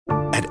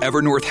At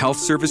Evernorth Health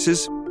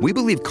Services, we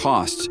believe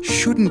costs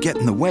shouldn't get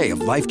in the way of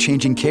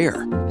life-changing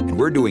care, and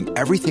we're doing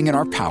everything in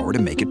our power to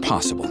make it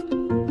possible.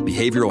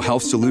 Behavioral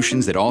health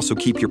solutions that also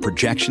keep your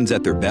projections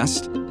at their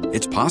best?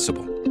 It's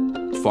possible.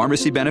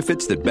 Pharmacy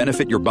benefits that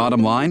benefit your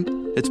bottom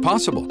line? It's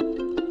possible.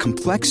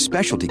 Complex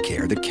specialty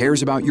care that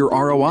cares about your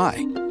ROI?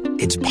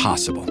 It's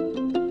possible.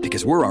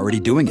 Because we're already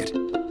doing it.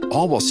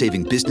 All while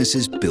saving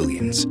businesses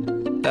billions.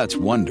 That's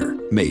Wonder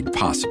made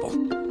possible.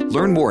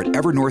 Learn more at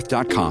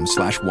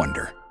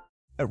evernorth.com/wonder.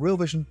 At Real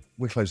Vision,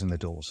 we're closing the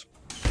doors.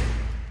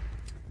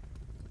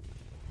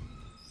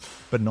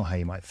 But not how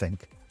you might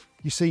think.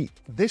 You see,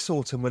 this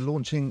autumn we're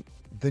launching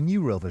the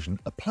new Real Vision,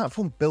 a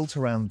platform built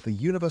around the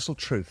universal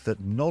truth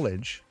that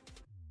knowledge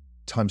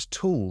times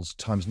tools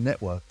times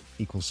network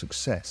equals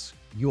success,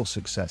 your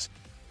success.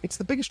 It's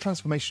the biggest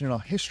transformation in our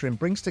history and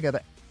brings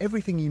together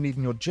everything you need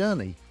in your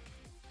journey,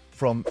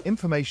 from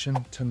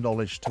information to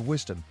knowledge to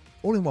wisdom,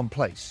 all in one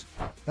place.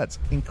 That's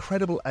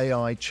incredible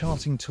AI,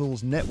 charting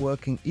tools,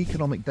 networking,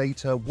 economic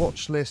data,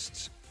 watch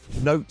lists,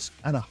 notes,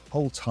 and a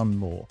whole ton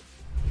more.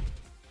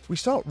 We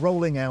start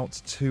rolling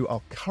out to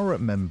our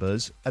current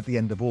members at the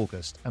end of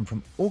August, and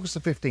from August the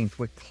 15th,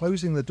 we're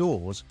closing the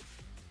doors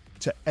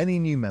to any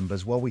new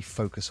members while we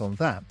focus on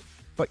that.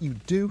 But you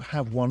do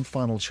have one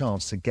final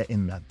chance to get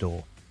in that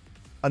door.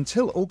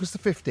 Until August the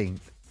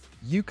 15th,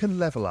 you can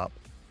level up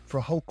for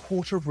a whole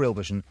quarter of Real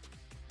Vision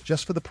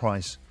just for the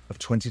price of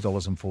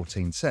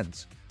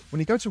 $20.14. When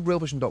you go to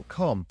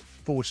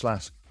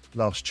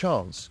realvision.com/last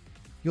chance,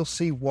 you'll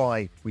see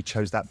why we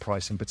chose that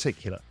price in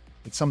particular.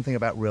 It's something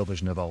about Real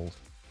Vision of old.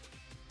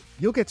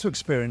 You'll get to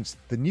experience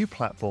the new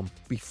platform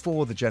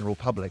before the general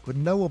public with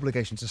no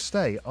obligation to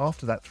stay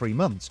after that 3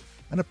 months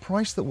and a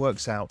price that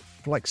works out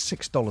for like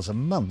 $6 a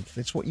month.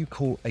 It's what you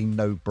call a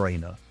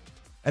no-brainer.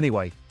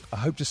 Anyway, I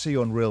hope to see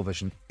you on Real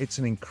Vision. It's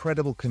an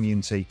incredible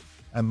community,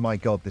 and my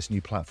God, this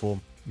new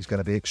platform is going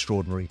to be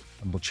extraordinary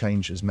and will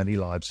change as many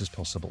lives as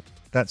possible.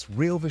 That's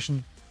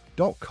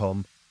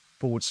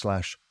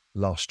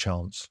realvision.com/last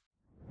chance.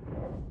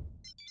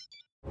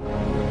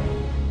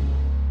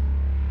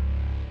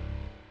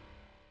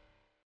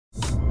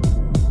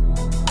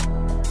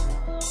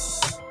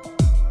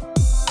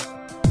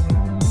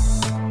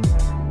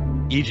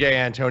 E.J.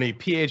 Antoni,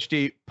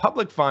 PhD,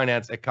 public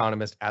finance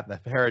economist at the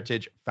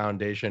Heritage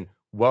Foundation.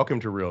 Welcome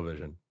to Real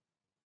Vision.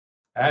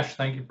 Ash,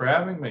 thank you for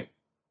having me.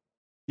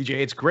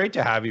 E.J., it's great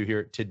to have you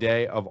here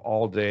today of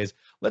all days.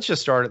 Let's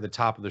just start at the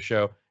top of the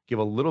show, give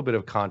a little bit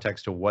of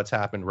context to what's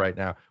happened right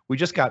now. We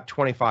just got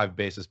 25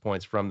 basis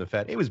points from the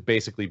Fed. It was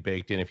basically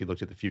baked in if you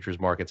looked at the futures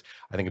markets.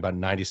 I think about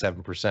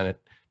 97%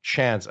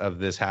 chance of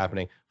this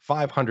happening.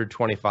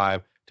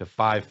 525 to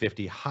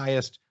 550,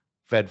 highest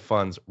Fed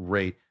funds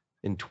rate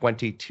in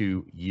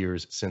 22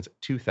 years since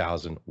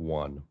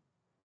 2001.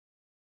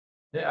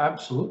 Yeah,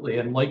 absolutely.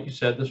 And like you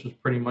said, this was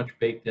pretty much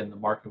baked in. The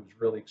market was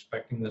really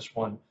expecting this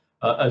one,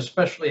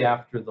 especially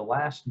after the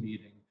last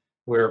meeting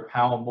where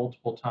Powell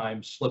multiple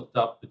times slipped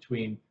up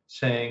between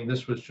saying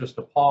this was just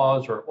a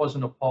pause or it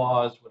wasn't a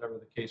pause, whatever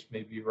the case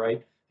may be,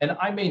 right? And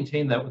I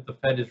maintain that what the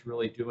Fed is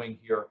really doing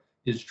here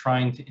is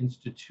trying to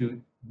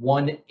institute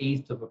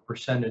 1/8 of a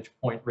percentage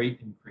point rate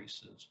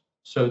increases.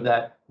 So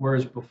that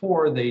whereas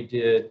before they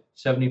did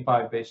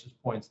 75 basis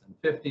points, then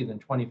 50, then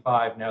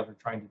 25, now they're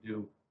trying to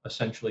do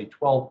essentially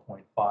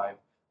 12.5.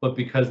 But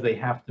because they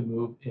have to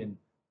move in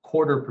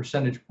quarter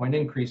percentage point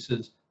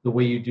increases, the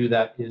way you do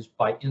that is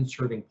by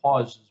inserting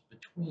pauses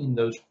between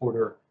those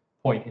quarter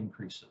point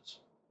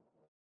increases.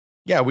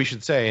 Yeah, we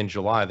should say in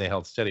July they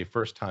held steady,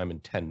 first time in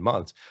 10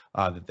 months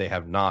that they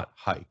have not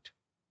hiked.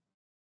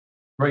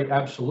 Right,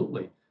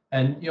 absolutely.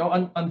 And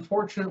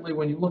unfortunately,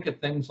 when you look at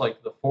things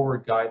like the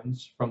forward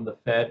guidance from the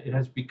Fed, it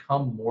has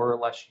become more or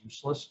less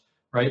useless,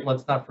 right?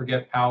 Let's not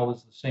forget Powell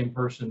is the same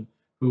person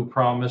who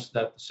promised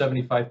that the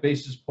 75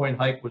 basis point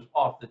hike was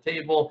off the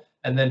table,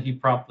 and then he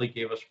promptly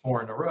gave us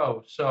 4 in a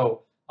row.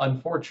 So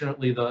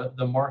unfortunately,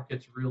 the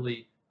markets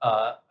really,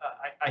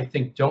 I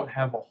think, don't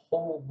have a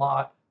whole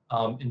lot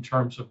in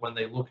terms of when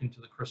they look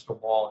into the crystal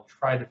ball and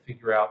try to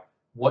figure out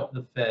what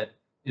the Fed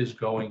is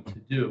going to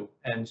do.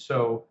 And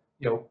so,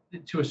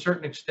 to a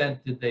certain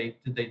extent, did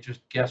they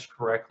just guess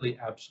correctly?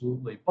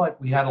 Absolutely. But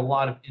we had a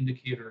lot of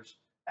indicators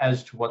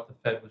as to what the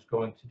Fed was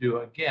going to do.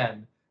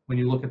 Again, when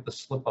you look at the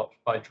slip-ups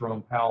by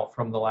Jerome Powell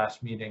from the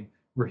last meeting,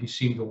 where he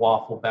seemed to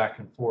waffle back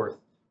and forth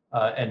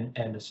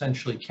and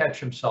essentially catch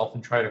himself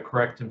and try to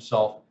correct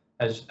himself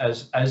as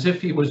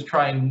if he was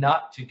trying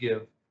not to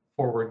give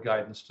forward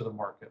guidance to the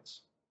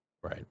markets.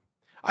 Right.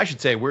 I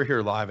should say we're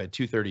here live at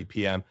 2:30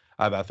 p.m.,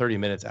 about 30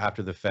 minutes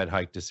after the Fed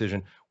hike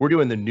decision. We're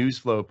doing the news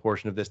flow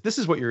portion of this. This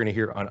is what you're going to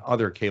hear on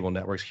other cable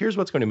networks. Here's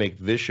what's going to make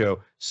this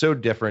show so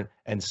different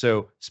and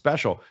so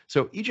special.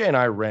 So EJ and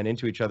I ran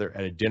into each other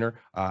at a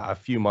dinner a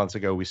few months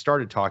ago. We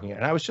started talking,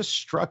 and I was just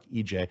struck,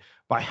 EJ,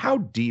 by how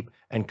deep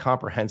and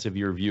comprehensive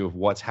your view of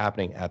what's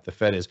happening at the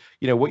Fed is.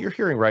 What you're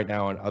hearing right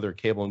now on other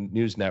cable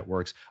news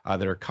networks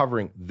that are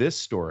covering this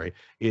story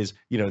is,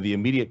 the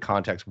immediate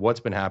context,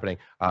 what's been happening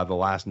the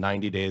last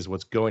 90 days,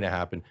 what's going to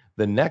happen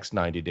the next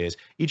 90 days.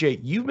 EJ,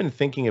 you've been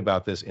thinking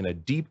about this in a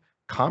deep,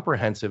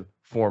 comprehensive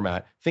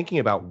format, thinking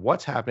about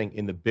what's happening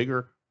in the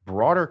bigger,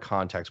 broader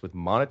context with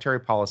monetary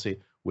policy,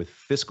 with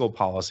fiscal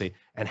policy,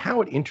 and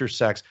how it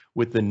intersects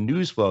with the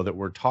news flow that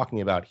we're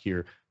talking about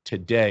here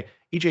today.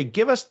 EJ,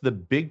 give us the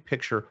big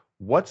picture.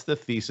 What's the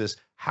thesis?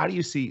 How do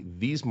you see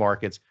these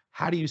markets?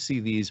 How do you see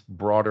these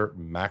broader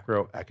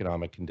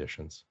macroeconomic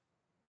conditions?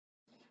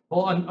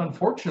 Well,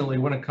 unfortunately,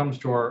 when it comes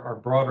to our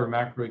broader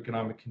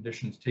macroeconomic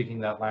conditions, taking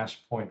that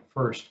last point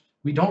first,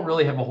 we don't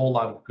really have a whole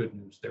lot of good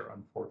news there,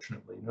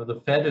 unfortunately. The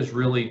Fed has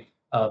really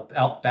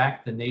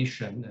outbacked the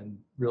nation and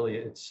really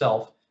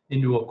itself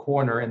into a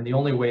corner, and the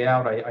only way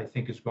out, I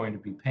think, is going to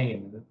be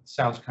pain. And it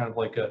sounds kind of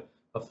like a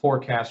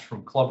forecast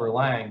from Clubber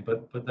Lang,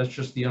 but that's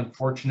just the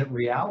unfortunate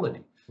reality.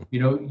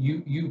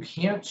 You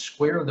can't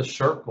square the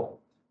circle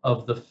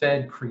of the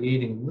Fed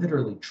creating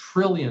literally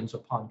trillions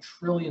upon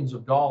trillions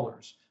of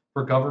dollars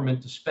for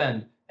government to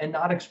spend and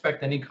not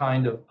expect any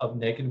kind of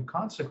negative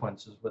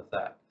consequences with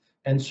that.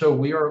 And so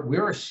we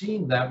are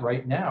seeing that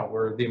right now,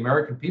 where the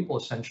American people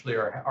essentially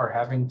are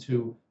having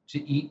to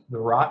eat the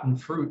rotten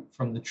fruit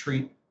from the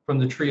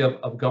tree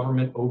of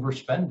government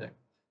overspending.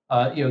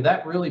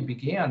 That really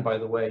began, by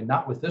the way,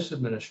 not with this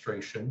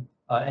administration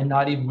and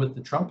not even with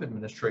the Trump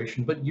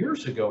administration, but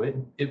years ago.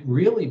 It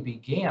really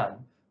began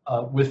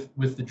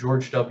with the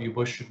George W.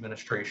 Bush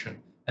administration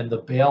and the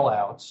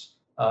bailouts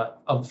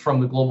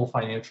from the global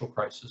financial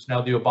crisis.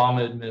 Now, the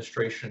Obama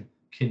administration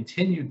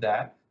continued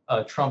that.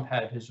 Trump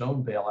had his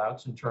own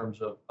bailouts in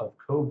terms of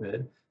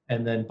COVID,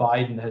 and then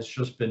Biden has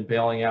just been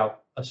bailing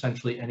out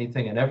essentially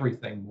anything and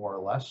everything, more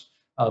or less,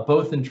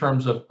 both in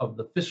terms of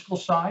the fiscal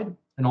side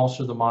and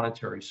also the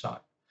monetary side.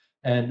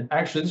 And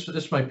actually,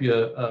 this might be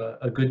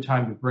a good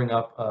time to bring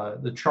up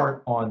the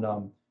chart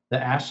on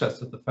the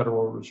assets of the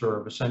Federal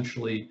Reserve,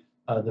 essentially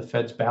the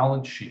Fed's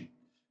balance sheet.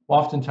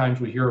 Oftentimes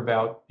we hear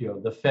about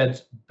the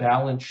Fed's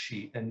balance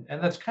sheet, and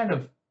that's kind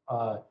of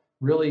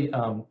really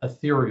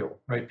ethereal,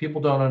 right?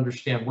 People don't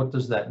understand, what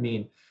does that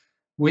mean?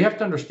 We have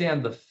to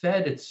understand the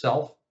Fed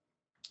itself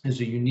is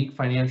a unique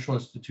financial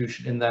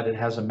institution in that it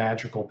has a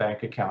magical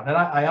bank account. And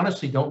I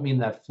honestly don't mean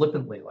that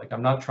flippantly. Like,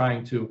 I'm not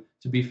trying to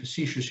be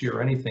facetious here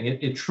or anything.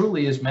 It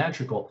truly is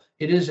magical.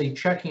 It is a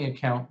checking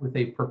account with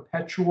a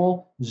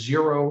perpetual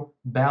zero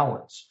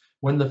balance.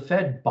 When the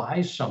Fed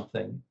buys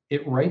something,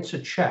 it writes a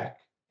check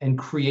and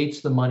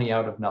creates the money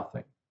out of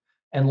nothing.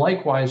 And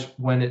likewise,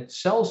 when it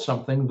sells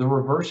something, the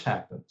reverse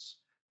happens.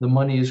 The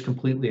money is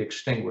completely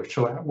extinguished.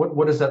 So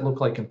what does that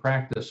look like in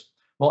practice?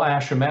 Well,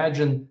 Ash,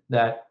 imagine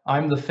that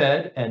I'm the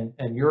Fed and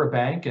you're a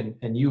bank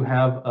and you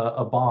have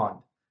a bond.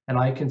 And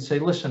I can say,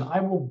 listen,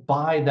 I will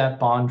buy that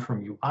bond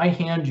from you. I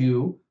hand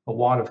you a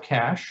wad of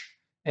cash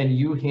and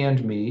you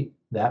hand me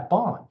that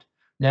bond.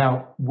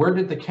 Now, where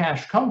did the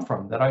cash come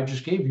from that I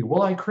just gave you?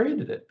 Well, I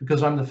created it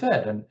because I'm the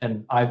Fed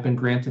and I've been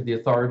granted the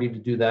authority to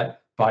do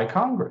that by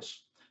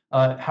Congress.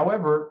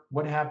 However,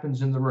 what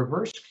happens in the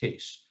reverse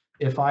case?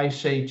 If I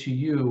say to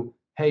you,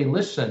 hey,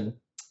 listen,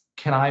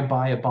 can I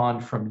buy a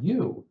bond from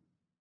you?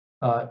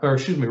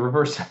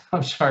 Reverse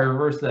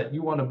that.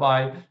 You want to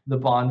buy the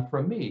bond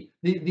from me.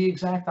 The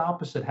exact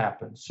opposite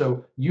happens.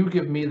 So you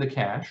give me the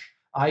cash,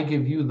 I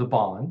give you the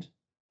bond.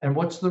 And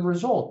what's the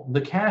result?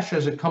 The cash,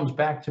 as it comes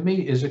back to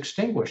me, is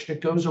extinguished. It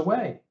goes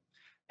away.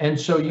 And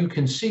so you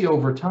can see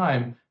over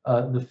time,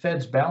 the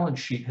Fed's balance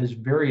sheet has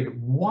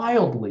varied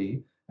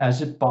wildly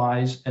as it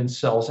buys and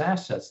sells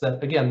assets.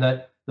 That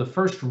the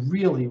first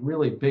really,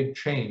 really big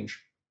change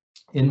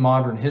in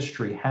modern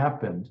history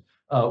happened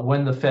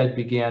when the Fed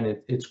began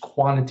its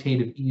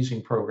quantitative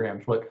easing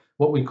programs,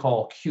 what we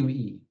call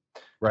QE.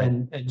 Right.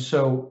 And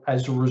so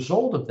as a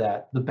result of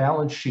that, the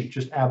balance sheet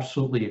just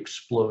absolutely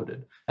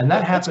exploded. And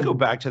that happened. Let's go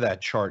back to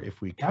that chart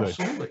if we could.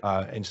 Absolutely.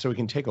 And so we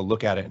can take a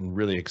look at it and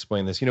really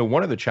explain this.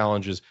 One of the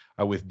challenges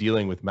with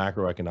dealing with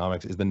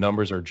macroeconomics is the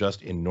numbers are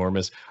just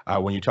enormous.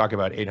 When you talk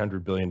about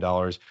 $800 billion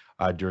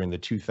during the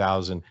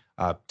 2000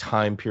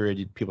 time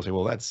period, people say,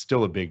 well, that's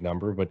still a big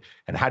number,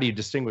 and how do you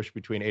distinguish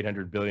between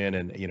 800 billion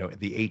and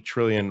the 8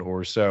 trillion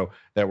or so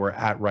that we're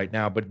at right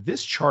now? But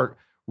this chart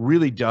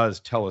really does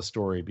tell a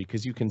story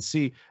because you can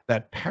see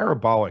that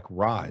parabolic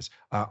rise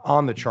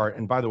on the chart.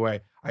 And by the way,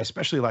 I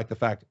especially like the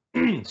fact,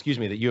 excuse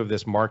me, that you have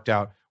this marked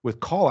out with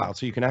call out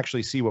so you can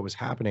actually see what was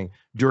happening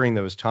during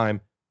those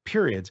time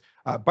periods.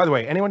 By the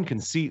way, anyone can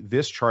see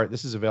this chart.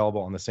 This is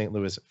available on the St.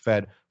 Louis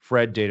Fed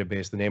FRED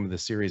database. The name of the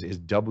series is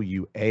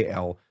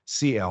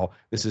WALCL.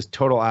 This is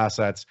total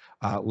assets,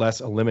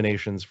 less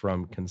eliminations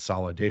from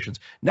consolidations.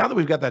 Now that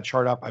we've got that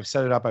chart up, I've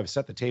set it up, I've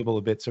set the table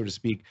a bit, so to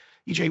speak.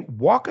 EJ,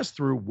 walk us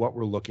through what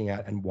we're looking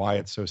at and why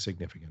it's so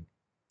significant.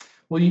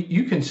 Well,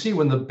 you can see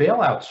when the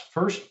bailouts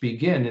first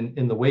begin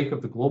in the wake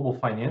of the global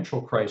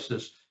financial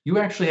crisis, you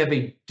actually have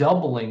a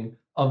doubling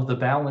of the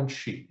balance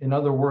sheet. In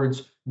other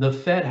words, the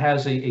Fed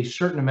has a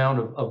certain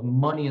amount of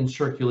money in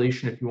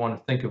circulation, if you want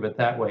to think of it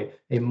that way,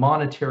 a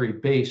monetary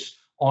base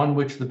on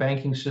which the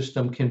banking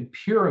system can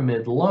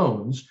pyramid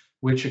loans,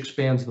 which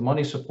expands the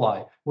money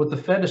supply. What the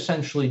Fed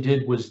essentially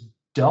did was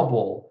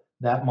double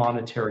that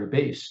monetary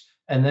base.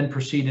 and then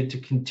proceeded to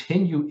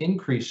continue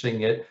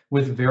increasing it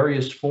with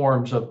various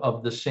forms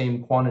of the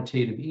same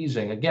quantitative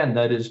easing. Again,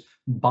 that is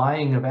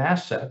buying of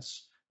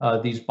assets,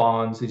 these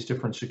bonds, these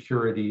different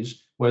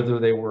securities, whether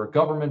they were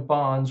government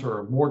bonds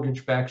or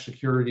mortgage-backed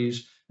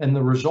securities. And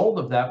the result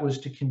of that was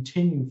to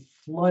continue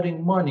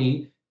flooding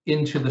money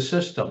into the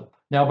system.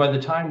 Now, by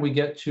the time we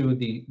get to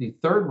the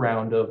third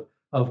round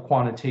of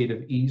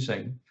quantitative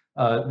easing,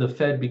 the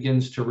Fed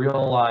begins to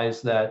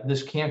realize that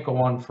this can't go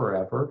on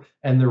forever,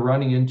 and they're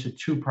running into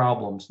two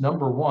problems.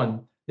 Number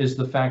one is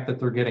the fact that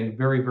they're getting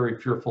very, very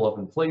fearful of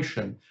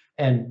inflation.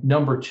 And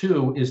number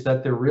two is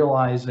that they're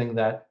realizing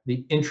that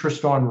the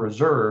interest on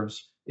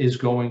reserves is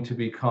going to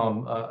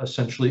become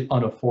essentially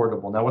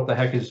unaffordable. Now, what the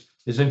heck is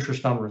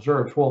interest on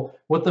reserves? Well,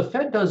 what the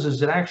Fed does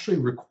is it actually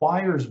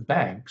requires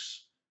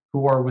banks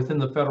who are within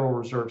the Federal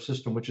Reserve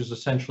System, which is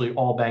essentially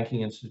all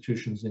banking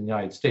institutions in the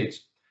United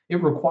States,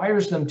 it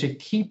requires them to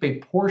keep a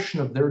portion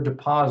of their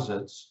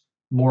deposits,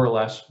 more or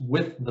less,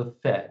 with the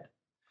Fed.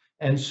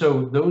 And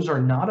so those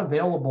are not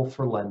available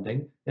for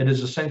lending. It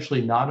is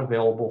essentially not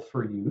available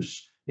for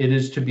use. It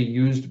is to be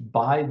used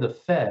by the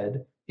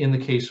Fed in the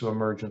case of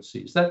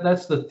emergencies.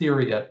 That's the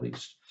theory, at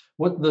least.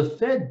 What the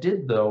Fed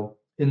did, though,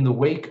 in the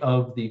wake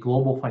of the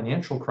global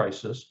financial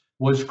crisis,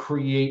 was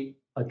create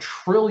 $1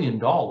 trillion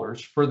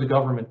for the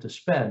government to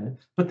spend,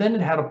 but then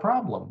it had a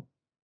problem.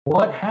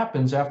 What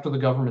happens after the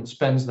government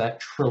spends that $1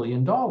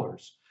 trillion?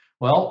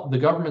 Well, the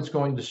government's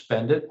going to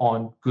spend it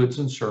on goods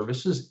and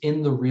services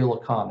in the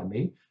real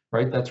economy,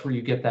 right? That's where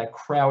you get that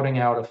crowding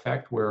out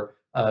effect where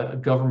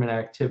government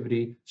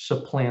activity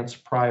supplants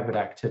private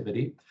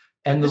activity.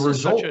 And this the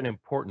result is such an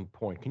important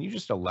point. Can you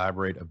just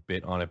elaborate a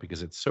bit on it?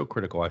 Because it's so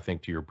critical, I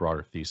think, to your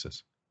broader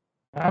thesis.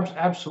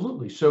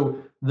 Absolutely.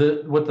 So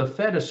what the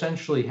Fed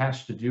essentially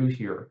has to do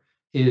here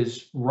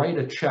is write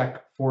a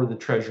check for the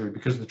Treasury,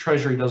 because the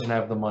Treasury doesn't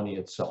have the money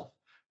itself,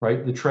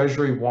 right? The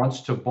Treasury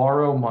wants to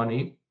borrow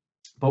money,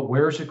 but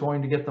where is it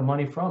going to get the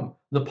money from?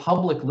 The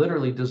public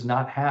literally does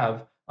not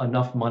have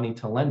enough money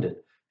to lend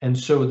it. And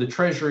so the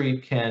Treasury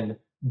can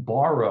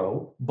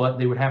borrow, but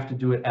they would have to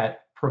do it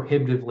at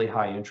prohibitively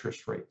high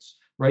interest rates,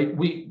 right?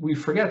 We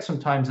forget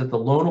sometimes that the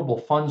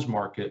loanable funds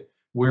market,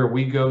 where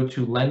we go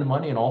to lend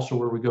money and also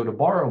where we go to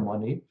borrow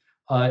money,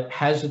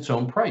 has its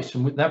own price.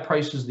 And that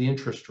price is the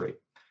interest rate.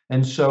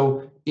 And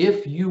so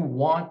if you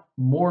want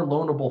more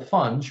loanable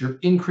funds, you're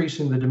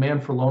increasing the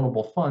demand for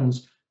loanable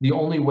funds. The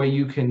only way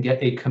you can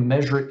get a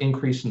commensurate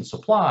increase in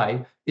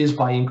supply is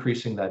by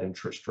increasing that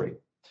interest rate.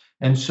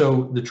 And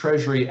so the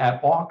Treasury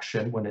at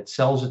auction, when it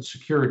sells its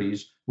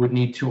securities, would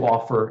need to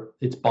offer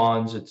its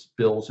bonds, its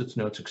bills, its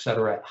notes, et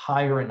cetera, at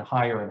higher and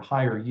higher and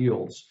higher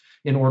yields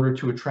in order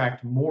to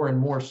attract more and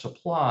more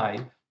supply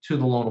to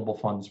the loanable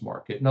funds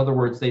market. In other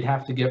words, they'd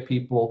have to get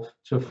people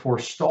to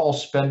forestall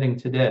spending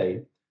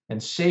today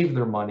and save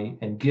their money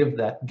and give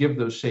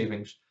those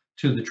savings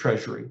to the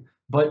Treasury.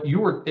 But you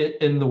were,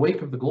 in the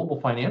wake of the global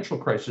financial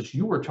crisis,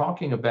 you were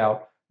talking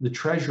about the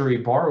Treasury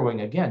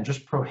borrowing, again,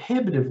 just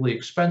prohibitively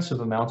expensive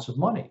amounts of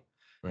money.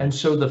 Right. And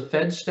so the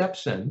Fed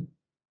steps in,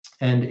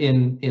 and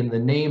in the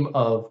name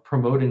of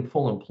promoting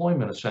full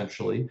employment,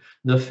 essentially,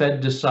 the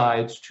Fed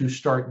decides to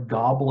start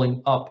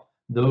gobbling up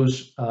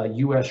those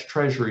US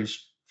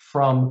Treasuries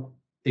from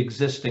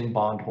existing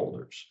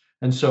bondholders.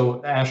 And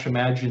so, Ash,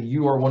 imagine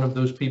you are one of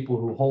those people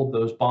who hold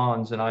those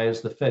bonds, and I,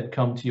 as the Fed,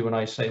 come to you and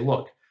I say,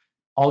 look,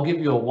 I'll give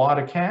you a wad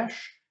of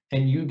cash,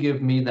 and you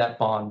give me that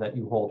bond that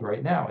you hold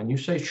right now. And you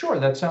say, sure,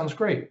 that sounds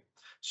great.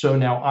 So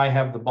now I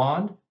have the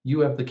bond, you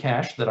have the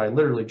cash that I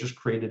literally just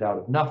created out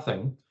of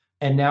nothing.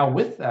 And now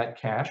with that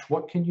cash,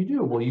 what can you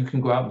do? Well, you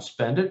can go out and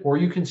spend it, or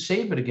you can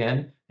save it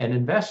again and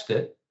invest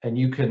it, and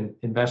you can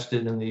invest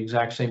it in the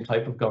exact same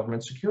type of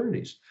government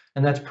securities.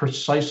 And that's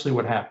precisely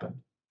what happened.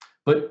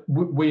 But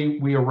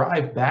we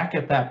arrive back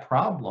at that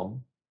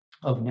problem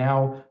of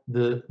now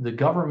the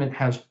government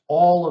has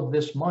all of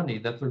this money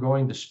that they're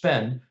going to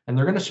spend, and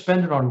they're going to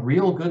spend it on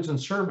real goods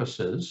and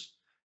services.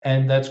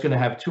 And that's going to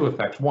have two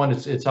effects. One,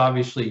 it's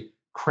obviously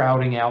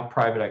crowding out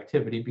private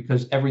activity,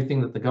 because everything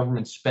that the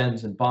government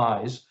spends and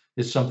buys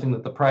is something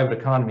that the private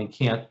economy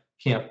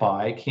can't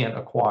buy, can't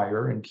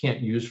acquire, and can't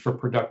use for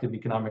productive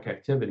economic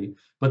activity.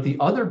 But the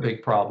other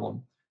big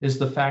problem is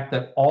the fact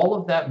that all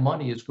of that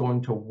money is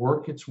going to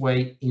work its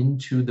way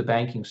into the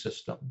banking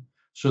system.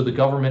 So the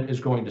government is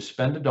going to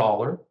spend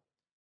 $1.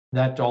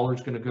 That dollar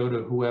is going to go to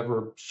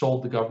whoever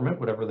sold the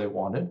government whatever they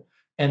wanted.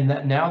 And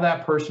that now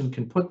that person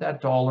can put that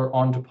dollar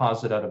on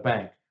deposit at a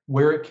bank,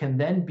 where it can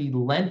then be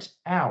lent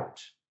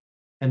out.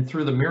 And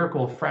through the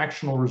miracle of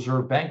fractional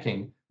reserve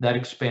banking, that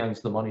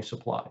expands the money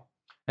supply.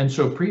 And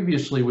so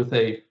previously, with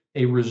a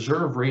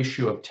reserve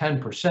ratio of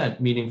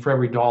 10%, meaning for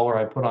every dollar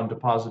I put on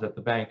deposit at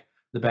the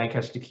bank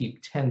has to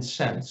keep 10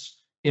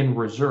 cents in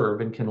reserve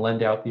and can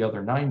lend out the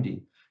other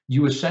 90.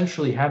 You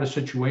essentially had a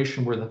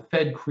situation where the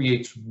Fed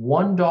creates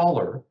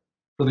 $1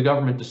 for the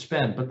government to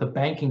spend, but the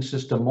banking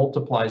system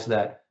multiplies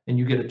that, and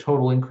you get a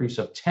total increase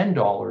of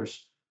 $10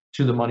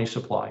 to the money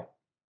supply.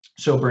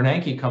 So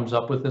Bernanke comes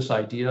up with this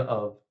idea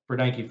of,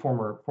 Bernanke,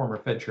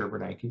 former Fed Chair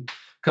Bernanke,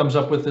 comes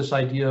up with this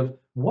idea of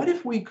what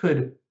if we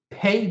could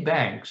pay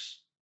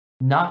banks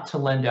not to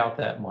lend out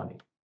that money?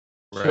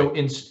 So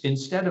Right.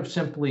 instead of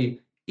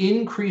simply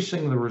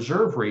increasing the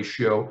reserve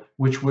ratio,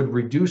 which would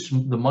reduce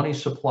the money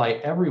supply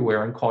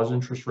everywhere and cause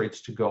interest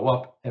rates to go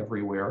up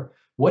everywhere,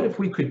 what if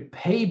we could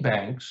pay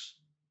banks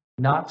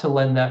not to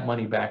lend that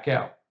money back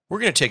out? We're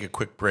going to take a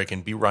quick break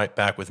and be right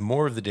back with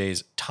more of the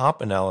day's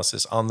top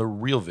analysis on the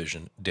Real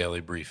Vision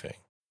Daily Briefing.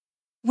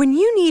 When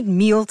you need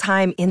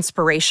mealtime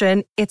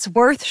inspiration, it's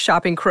worth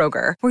shopping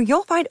Kroger, where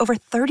you'll find over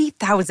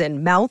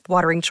 30,000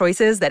 mouth-watering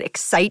choices that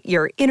excite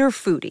your inner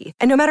foodie.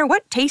 And no matter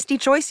what tasty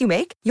choice you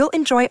make, you'll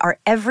enjoy our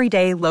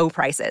everyday low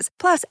prices,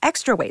 plus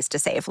extra ways to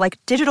save, like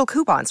digital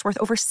coupons worth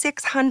over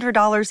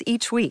 $600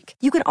 each week.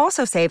 You can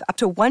also save up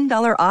to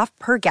 $1 off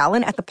per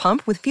gallon at the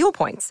pump with fuel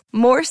points.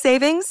 More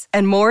savings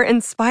and more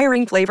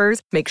inspiring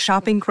flavors make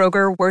shopping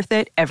Kroger worth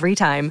it every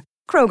time.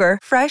 Kroger,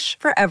 fresh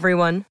for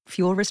everyone.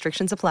 Fuel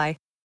restrictions apply.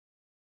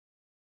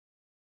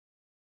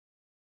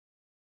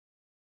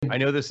 I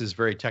know this is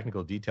very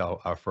technical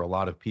detail for a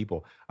lot of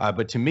people,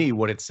 but to me,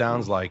 what it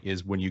sounds like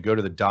is when you go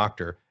to the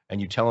doctor and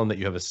you tell him that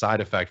you have a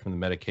side effect from the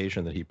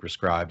medication that he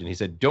prescribed, and he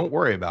said, "Don't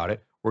worry about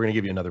it. We're going to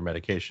give you another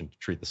medication to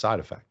treat the side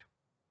effect."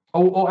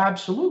 Oh,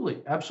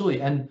 absolutely,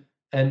 absolutely. And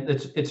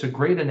it's a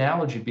great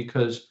analogy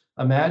because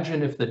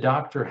imagine if the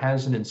doctor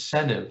has an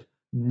incentive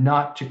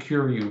not to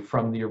cure you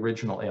from the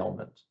original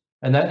ailment.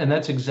 And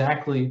that's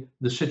exactly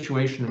the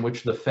situation in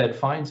which the Fed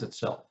finds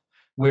itself,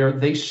 where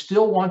they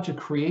still want to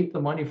create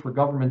the money for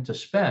government to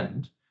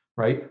spend,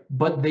 right?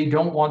 But they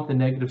don't want the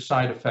negative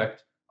side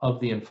effect of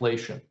the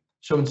inflation.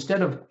 So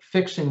instead of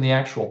fixing the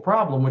actual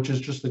problem, which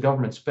is just the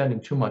government spending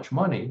too much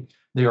money,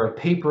 they are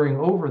papering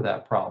over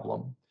that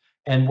problem.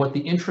 And what the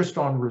interest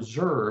on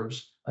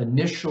reserves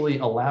initially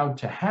allowed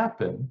to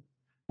happen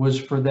was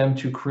for them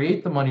to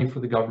create the money for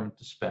the government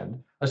to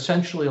spend,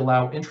 essentially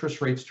allow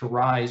interest rates to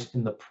rise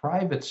in the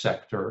private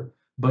sector,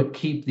 but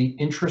keep the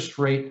interest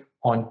rate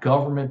on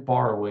government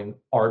borrowing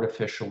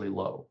artificially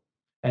low.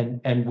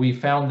 And we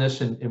found this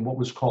in what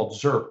was called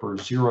ZIRP, or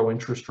zero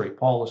interest rate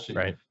policy,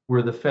 Right.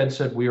 where the Fed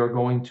said we are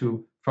going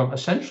to, from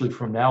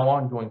now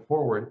on going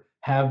forward,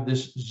 have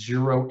this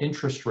zero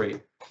interest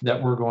rate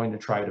that we're going to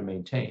try to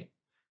maintain.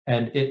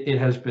 And it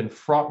has been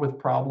fraught with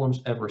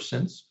problems ever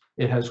since.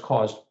 It has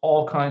caused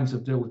all kinds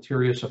of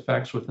deleterious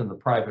effects within the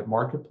private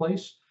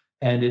marketplace,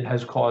 and it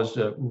has caused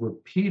a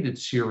repeated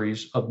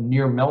series of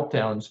near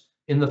meltdowns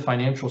in the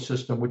financial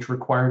system, which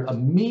required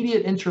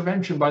immediate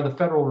intervention by the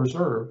Federal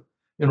Reserve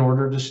in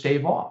order to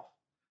stave off.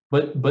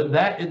 But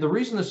the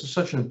reason this is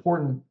such an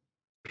important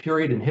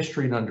period in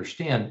history to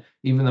understand,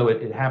 even though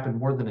it happened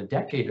more than a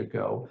decade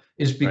ago,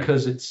 is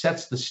because it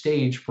sets the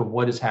stage for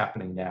what is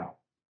happening now.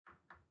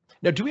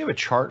 Now, do we have a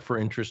chart for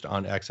interest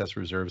on excess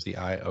reserves, the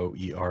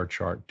IOER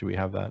chart? Do we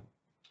have that?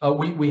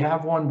 We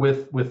have one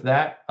with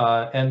that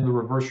and the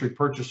reverse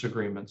repurchase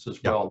agreements as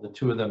well, the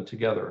two of them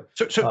together.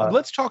 So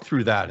let's talk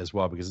through that as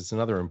well, because it's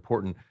another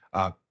important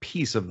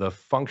piece of the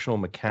functional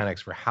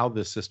mechanics for how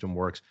this system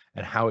works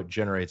and how it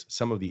generates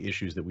some of the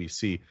issues that we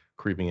see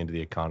creeping into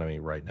the economy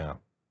right now.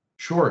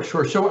 Sure.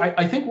 So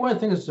I think one of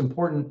the things that's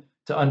important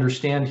to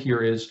understand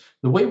here is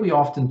the way we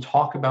often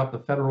talk about the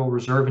Federal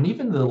Reserve, and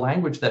even the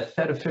language that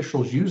Fed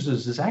officials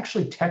uses, is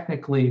actually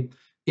technically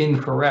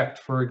incorrect.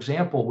 For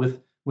example,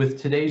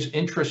 with today's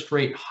interest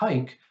rate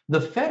hike,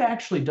 the Fed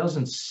actually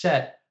doesn't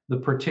set the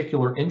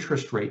particular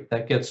interest rate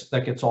that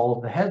gets all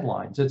of the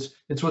headlines.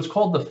 It's what's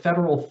called the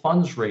federal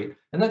funds rate,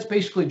 and that's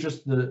basically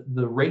just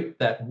the rate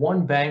that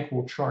one bank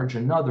will charge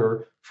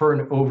another for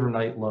an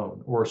overnight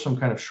loan or some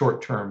kind of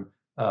short-term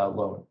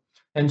loan.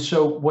 And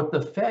so what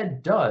the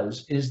Fed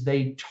does is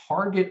they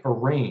target a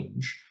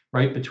range,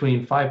 right,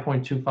 between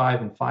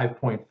 5.25 and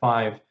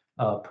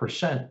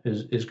 5.5%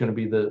 is going to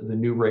be the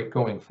new rate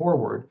going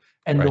forward.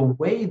 And the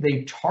way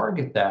they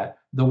target that,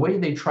 the way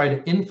they try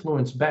to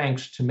influence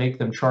banks to make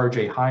them charge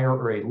a higher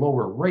or a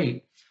lower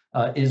rate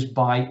is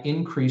by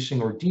increasing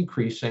or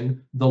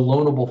decreasing the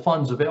loanable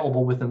funds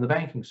available within the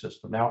banking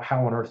system. Now,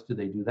 how on earth do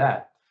they do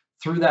that?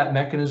 Through that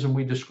mechanism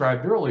we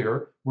described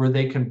earlier, where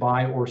they can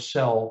buy or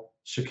sell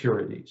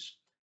securities.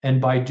 And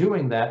by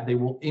doing that, they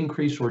will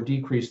increase or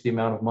decrease the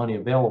amount of money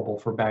available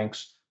for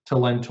banks to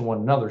lend to one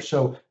another.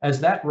 So as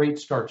that rate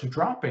starts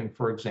dropping,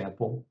 for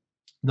example,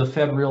 the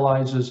Fed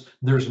realizes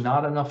there's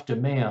not enough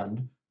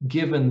demand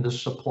given the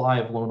supply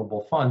of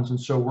loanable funds. And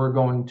so we're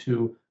going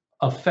to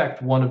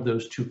affect one of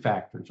those two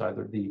factors,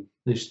 either the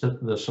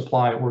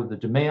supply or the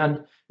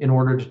demand, in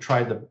order to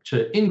try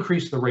to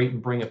increase the rate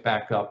and bring it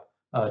back up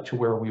to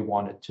where we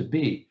want it to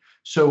be.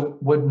 So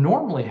what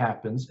normally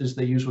happens is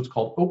they use what's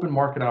called open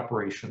market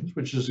operations,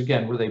 which is,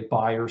 again, where they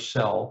buy or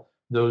sell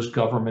those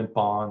government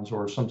bonds,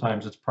 or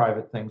sometimes it's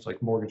private things like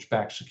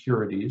mortgage-backed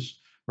securities,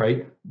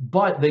 right?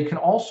 But they can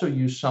also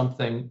use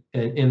something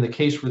in the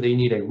case where they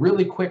need a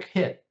really quick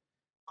hit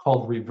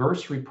called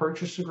reverse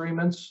repurchase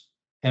agreements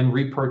and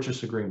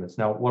repurchase agreements.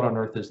 Now, what on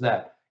earth is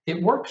that?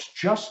 It works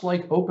just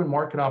like open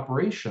market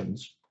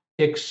operations,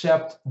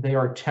 except they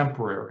are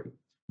temporary.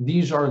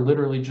 These are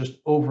literally just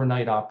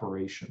overnight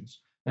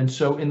operations. And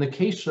so in the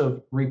case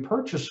of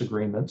repurchase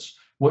agreements,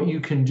 what you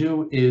can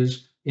do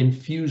is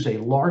infuse a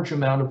large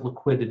amount of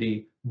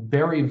liquidity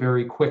very,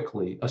 very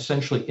quickly,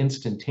 essentially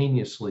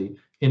instantaneously,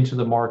 into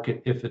the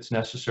market if it's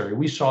necessary.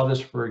 We saw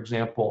this, for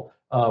example,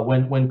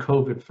 when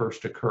COVID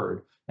first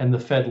occurred, and the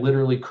Fed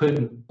literally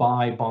couldn't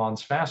buy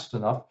bonds fast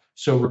enough.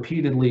 So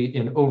repeatedly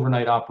in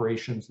overnight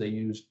operations, they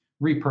used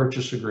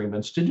repurchase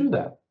agreements to do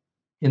that.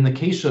 In the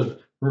case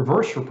of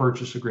reverse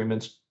repurchase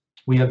agreements,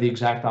 we have the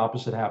exact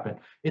opposite happen.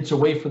 It's a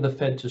way for the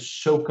Fed to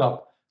soak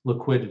up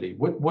liquidity.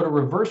 What a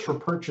reverse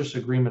repurchase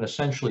agreement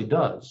essentially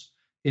does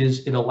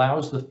is it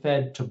allows the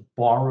Fed to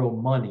borrow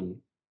money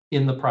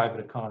in the private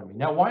economy.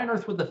 Now, why on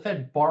earth would the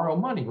Fed borrow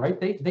money, right?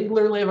 They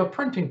literally have a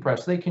printing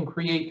press. They can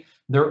create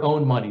their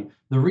own money.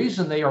 The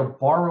reason they are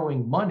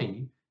borrowing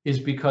money is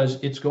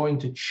because it's going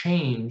to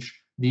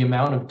change the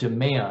amount of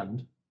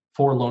demand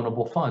for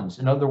loanable funds.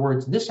 In other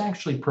words, this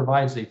actually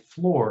provides a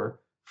floor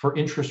for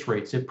interest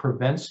rates. It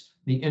prevents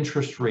the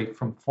interest rate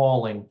from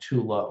falling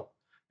too low.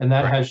 And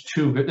that has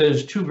two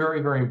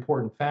very, very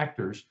important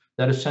factors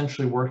that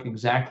essentially work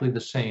exactly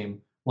the same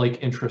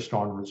like interest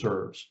on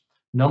reserves.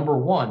 Number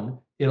one,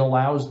 it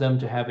allows them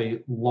to have a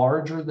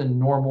larger than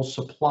normal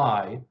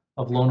supply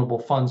of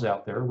loanable funds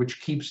out there,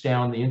 which keeps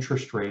down the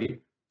interest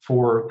rate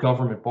for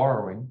government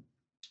borrowing,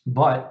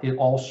 but it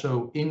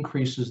also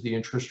increases the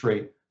interest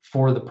rate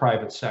for the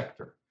private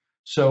sector.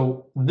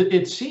 So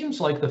it seems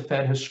like the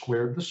Fed has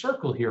squared the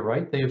circle here,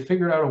 right? They have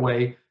figured out a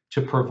way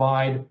to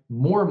provide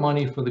more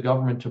money for the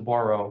government to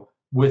borrow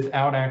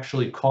without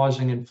actually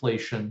causing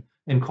inflation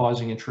and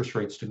causing interest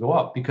rates to go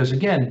up. Because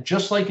again,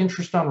 just like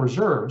interest on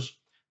reserves,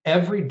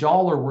 every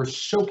dollar we're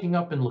soaking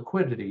up in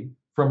liquidity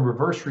from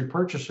reverse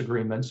repurchase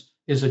agreements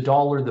is a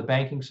dollar the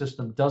banking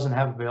system doesn't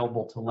have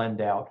available to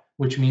lend out,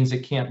 which means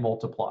it can't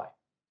multiply.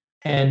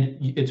 And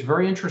it's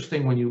very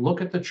interesting when you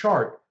look at the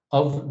chart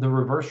of the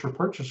reverse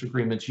repurchase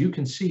agreements, you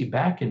can see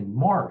back in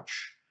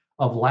March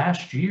of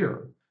last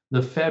year,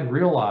 the Fed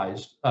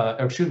realized,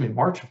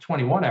 March of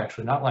 21,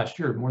 actually, not last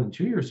year, more than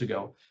 2 years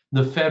ago,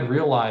 the Fed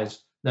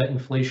realized that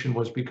inflation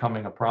was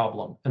becoming a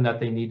problem and that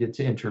they needed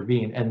to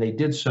intervene. And they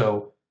did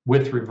so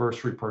with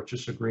reverse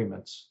repurchase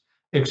agreements.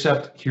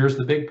 Except here's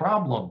the big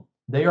problem.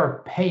 They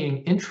are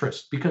paying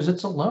interest because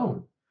it's a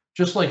loan.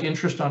 Just like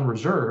interest on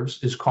reserves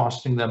is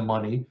costing them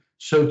money,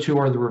 so too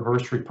are the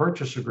reverse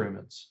repurchase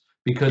agreements.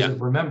 Because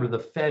remember, the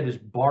Fed is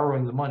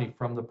borrowing the money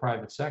from the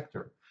private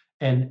sector.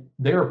 And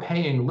they're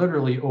paying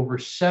literally over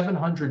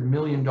 $700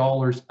 million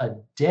a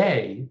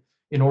day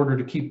in order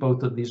to keep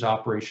both of these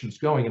operations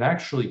going. It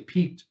actually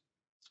peaked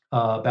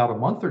about a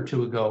month or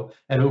two ago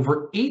at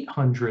over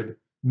 $800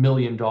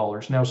 million.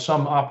 Now,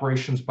 some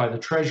operations by the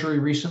Treasury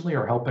recently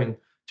are helping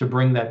to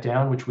bring that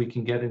down, which we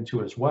can get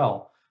into as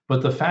well.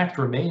 But the fact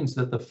remains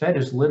that the Fed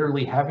is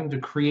literally having to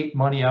create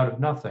money out of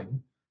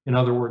nothing, in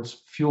other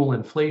words, fuel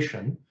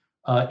inflation,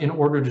 in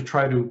order to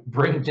try to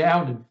bring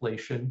down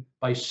inflation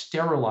by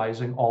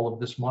sterilizing all of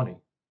this money.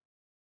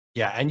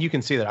 Yeah, and you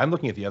can see that. I'm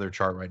looking at the other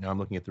chart right now. I'm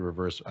looking at the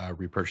reverse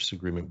repurchase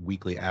agreement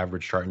weekly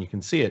average chart, and you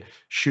can see it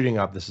shooting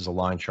up. This is a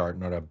line chart,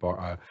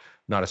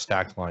 not a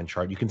stacked line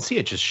chart. You can see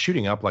it just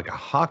shooting up like a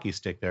hockey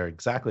stick there,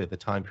 exactly at the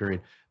time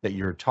period that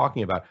you're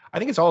talking about. I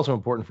think it's also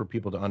important for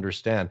people to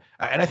understand,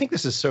 and I think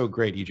this is so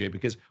great, EJ,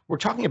 because we're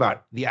talking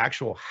about the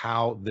actual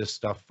how this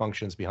stuff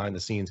functions behind the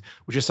scenes,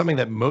 which is something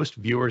that most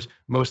viewers,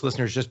 most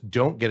listeners just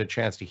don't get a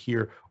chance to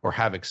hear or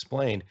have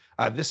explained.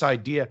 This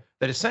idea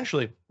that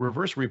essentially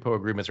reverse repo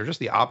agreements are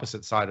just the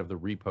opposite side of the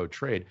repo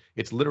trade.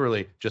 It's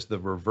literally just the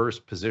reverse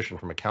position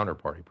from a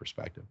counterparty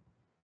perspective.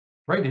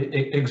 Right,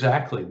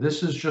 exactly.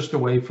 This is just a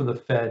way for the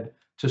Fed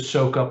to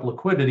soak up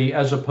liquidity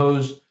as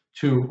opposed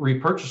to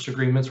repurchase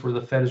agreements where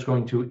the Fed is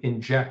going to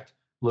inject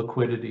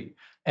liquidity.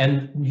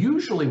 And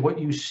usually what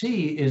you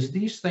see is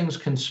these things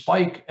can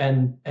spike,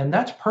 and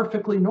that's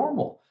perfectly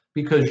normal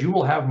because you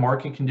will have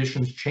market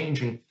conditions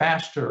changing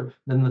faster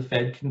than the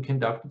Fed can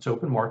conduct its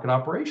open market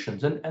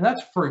operations. And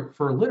that's for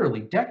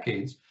literally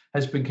decades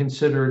has been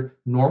considered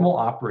normal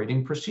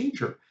operating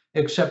procedure.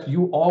 Except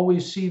you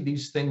always see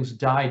these things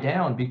die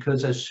down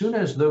because as soon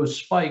as those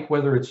spike,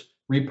 whether it's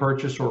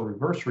repurchase or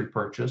reverse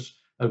repurchase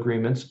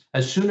agreements,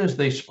 as soon as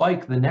they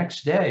spike the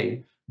next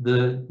day,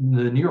 the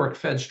New York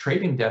Fed's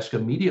trading desk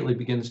immediately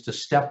begins to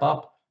step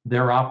up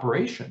their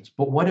operations.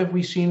 But what have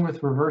we seen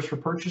with reverse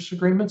repurchase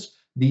agreements?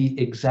 The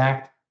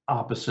exact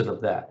opposite of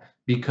that,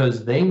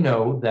 because they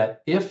know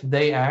that if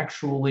they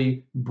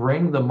actually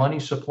bring the money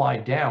supply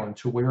down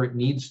to where it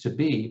needs to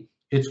be,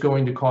 it's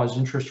going to cause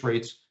interest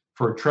rates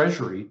for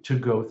Treasury to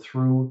go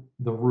through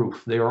the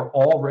roof. They are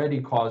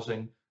already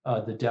causing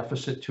the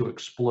deficit to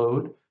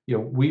explode. You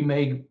know, we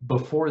may,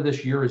 before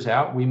this year is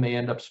out, we may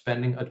end up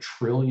spending $1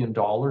 trillion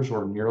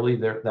or nearly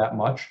that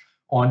much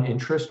on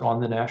interest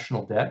on the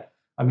national debt.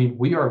 I mean,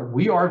 we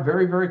are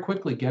very, very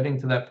quickly getting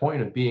to that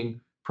point of being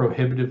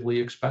prohibitively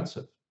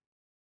expensive.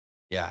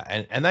 Yeah,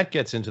 and that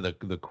gets into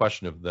the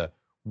question of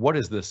what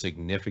is the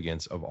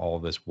significance of all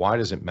of this? Why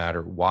does it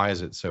matter? Why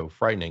is it so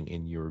frightening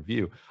in your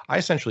view? I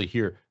essentially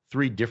hear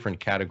three different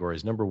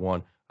categories. Number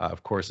one,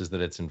 of course, is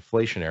that it's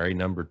inflationary.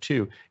 Number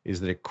two is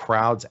that it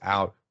crowds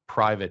out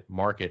private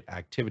market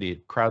activity.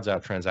 It crowds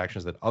out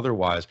transactions that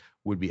otherwise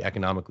would be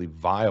economically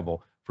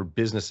viable for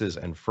businesses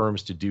and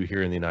firms to do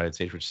here in the United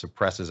States, which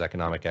suppresses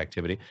economic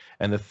activity.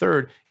 And the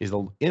third is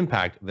the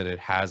impact that it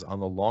has on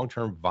the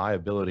long-term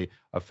viability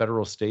of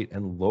federal, state,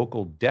 and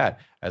local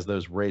debt as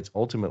those rates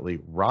ultimately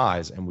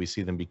rise and we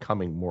see them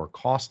becoming more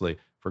costly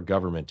for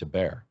government to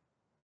bear.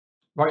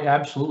 Right,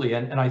 absolutely.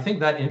 And I think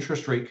that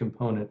interest rate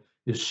component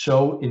is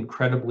so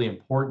incredibly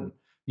important.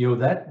 The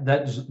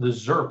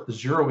ZIRP, the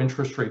zero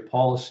interest rate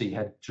policy,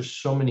 had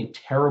just so many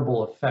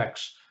terrible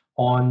effects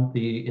on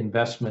the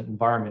investment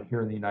environment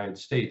here in the United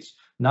States,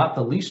 not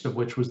the least of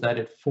which was that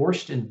it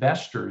forced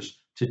investors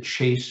to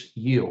chase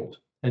yield.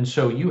 And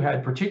so you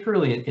had,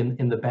 particularly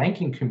in the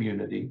banking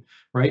community,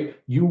 right,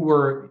 you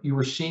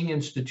were seeing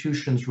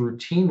institutions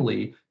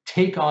routinely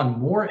take on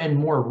more and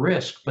more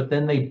risk, but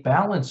then they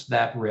balanced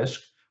that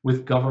risk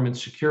with government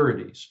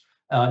securities.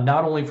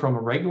 Not only from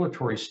a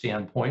regulatory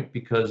standpoint,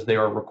 because they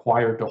are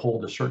required to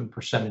hold a certain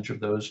percentage of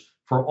those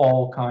for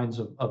all kinds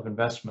of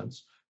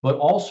investments, but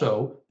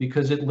also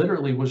because it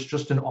literally was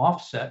just an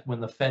offset when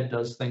the Fed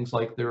does things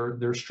like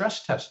their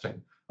stress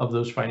testing of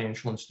those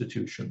financial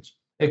institutions.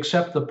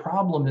 Except the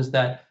problem is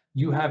that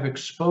you have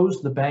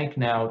exposed the bank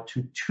now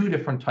to two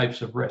different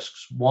types of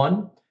risks.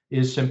 One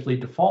is simply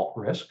default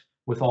risk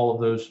with all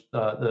of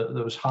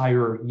those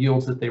higher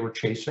yields that they were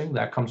chasing.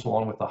 That comes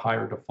along with a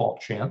higher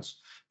default chance.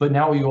 But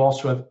now you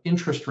also have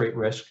interest rate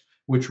risk,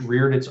 which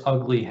reared its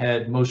ugly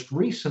head most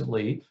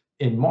recently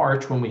in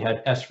March when we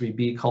had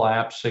SVB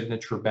collapse,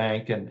 Signature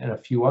Bank, and a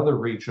few other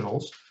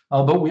regionals.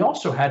 But we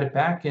also had it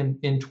back in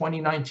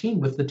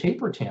 2019 with the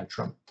taper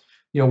tantrum.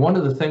 One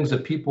of the things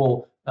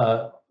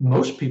that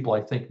most people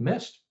I think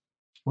missed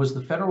was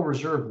the Federal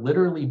Reserve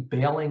literally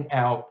bailing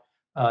out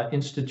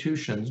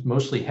institutions,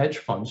 mostly hedge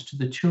funds, to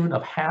the tune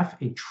of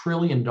 $500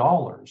 billion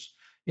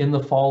in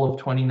the fall of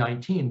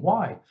 2019.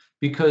 Why?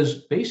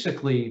 Because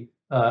basically,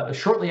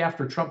 shortly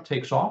after Trump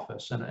takes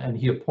office and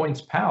he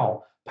appoints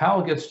Powell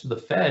gets to the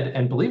Fed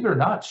and, believe it or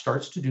not,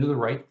 starts to do the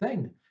right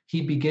thing.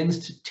 He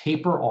begins to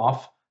taper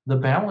off the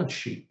balance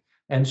sheet.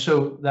 And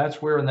so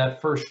that's where in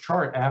that first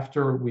chart,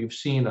 after we've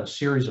seen a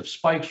series of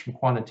spikes from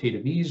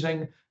quantitative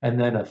easing and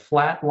then a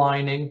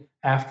flatlining,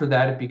 after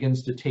that, it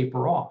begins to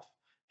taper off.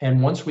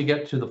 And once we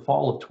get to the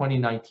fall of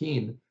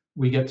 2019,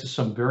 we get to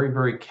some very,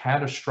 very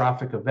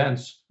catastrophic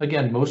events,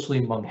 again, mostly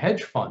among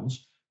hedge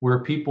funds, where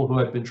people who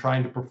had been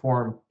trying to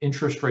perform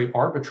interest rate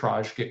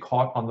arbitrage get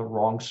caught on the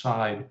wrong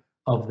side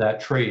of that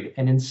trade.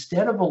 And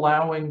instead of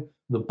allowing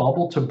the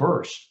bubble to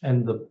burst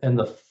and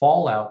the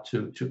fallout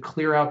to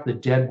clear out the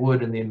dead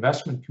wood in the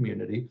investment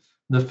community,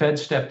 the Fed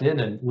stepped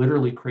in and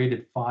literally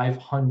created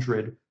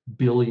 $500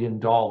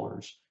 billion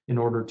in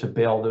order to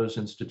bail those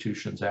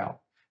institutions out.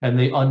 And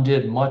they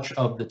undid much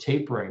of the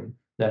tapering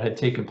that had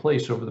taken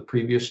place over the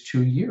previous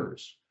 2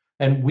 years.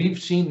 And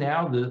we've seen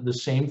now the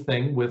same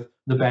thing with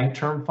the Bank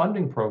Term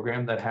Funding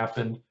Program that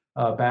happened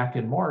back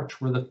in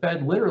March, where the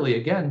Fed literally,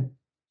 again,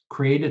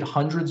 created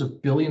hundreds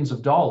of billions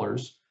of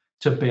dollars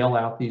to bail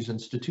out these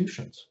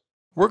institutions.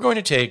 We're going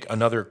to take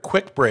another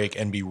quick break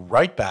and be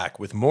right back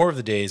with more of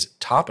the day's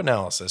top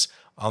analysis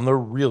on the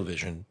Real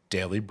Vision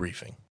Daily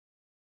Briefing.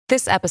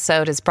 This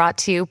episode is brought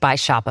to you by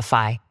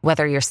Shopify.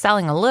 Whether you're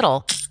selling a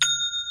little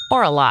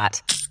or a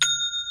lot,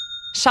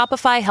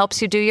 Shopify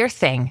helps you do your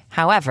thing,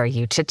 however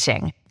you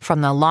cha-ching.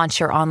 From the launch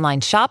your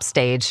online shop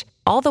stage,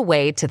 all the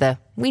way to the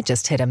we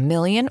just hit 1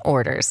 million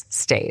orders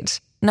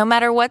stage. No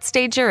matter what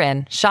stage you're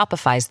in,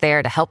 Shopify's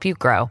there to help you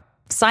grow.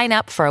 Sign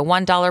up for a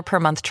 $1 per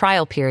month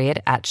trial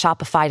period at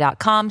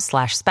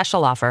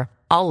shopify.com/special offer,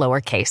 all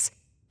lowercase.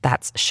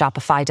 That's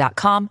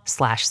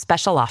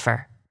shopify.com/special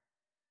offer.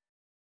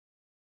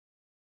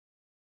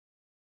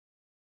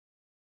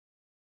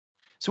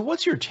 So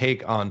what's your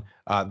take on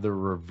the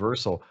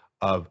reversal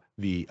of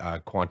the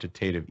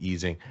quantitative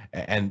easing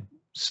and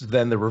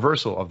then the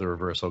reversal of the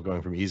reversal,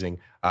 going from easing?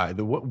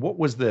 What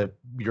was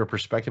your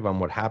perspective on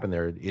what happened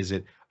there? Is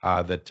it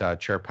that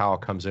Chair Powell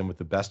comes in with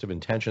the best of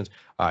intentions,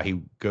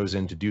 he goes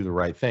in to do the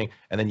right thing,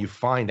 and then you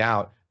find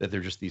out that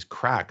there are just these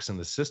cracks in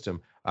the system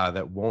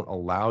that won't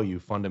allow you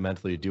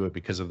fundamentally to do it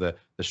because of the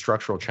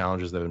structural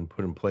challenges that have been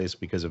put in place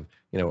because of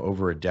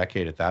over a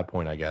decade at that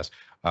point, I guess,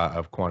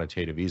 of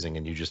quantitative easing,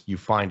 and you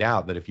find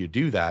out that if you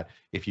do that,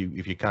 if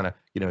you kind of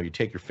you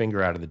take your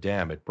finger out of the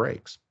dam, it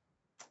breaks.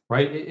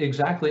 Right,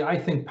 exactly. I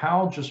think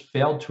Powell just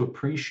failed to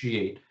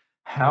appreciate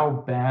how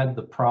bad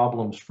the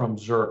problems from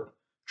ZIRP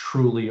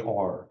truly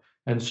are.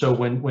 And so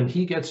when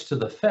he gets to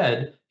the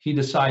Fed, he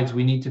decides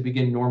we need to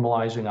begin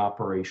normalizing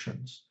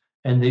operations.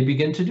 And they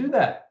begin to do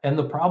that. And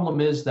the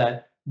problem is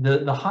that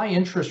the high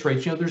interest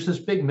rates, there's this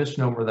big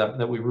misnomer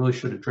that we really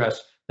should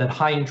address, that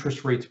high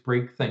interest rates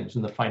break things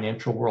in the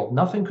financial world.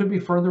 Nothing could be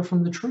further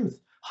from the truth.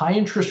 High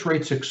interest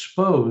rates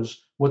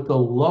expose what the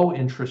low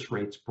interest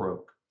rates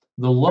broke.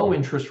 The low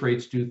interest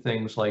rates do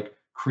things like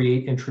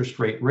create interest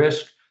rate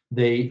risk.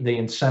 They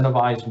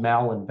incentivize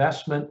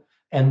malinvestment.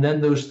 And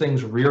then those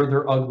things rear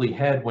their ugly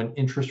head when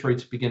interest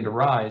rates begin to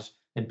rise.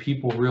 and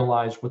people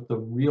realize what the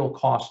real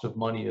cost of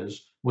money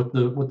is, what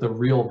the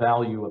real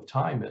value of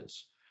time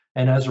is.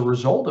 And as a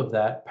result of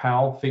that,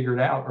 Powell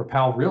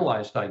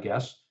realized, I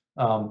guess,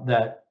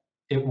 that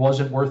it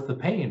wasn't worth the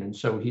pain. And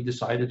so he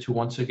decided to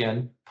once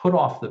again put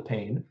off the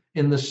pain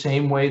in the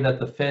same way that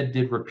the Fed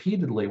did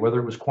repeatedly, whether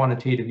it was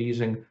quantitative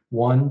easing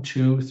 1,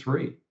 2,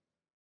 3.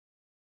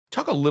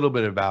 Talk a little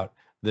bit about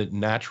the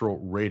natural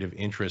rate of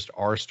interest,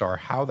 R star,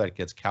 how that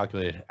gets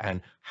calculated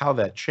and how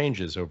that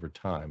changes over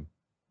time.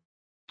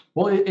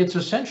 Well, it's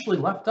essentially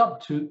left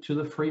up to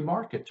the free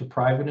market, to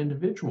private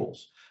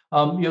individuals.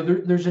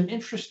 There's an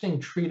interesting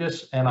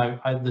treatise,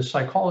 and the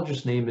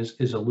psychologist's name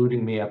is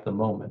eluding me at the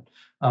moment.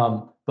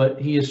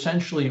 But he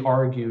essentially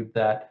argued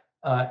that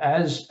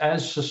as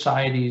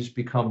societies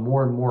become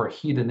more and more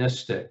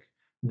hedonistic,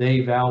 they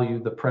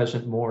value the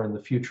present more and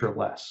the future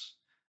less.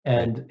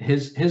 And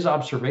his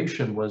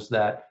observation was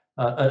that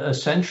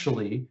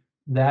essentially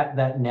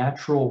that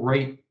natural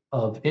rate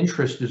of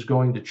interest is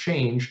going to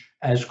change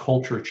as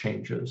culture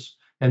changes.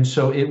 And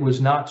so it was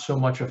not so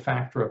much a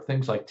factor of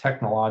things like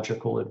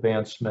technological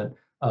advancement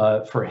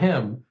for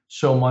him,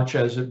 so much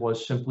as it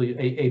was simply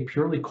a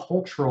purely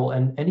cultural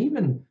and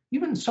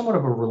even somewhat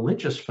of a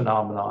religious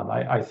phenomenon.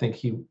 I think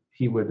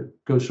he would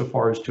go so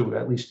far as to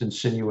at least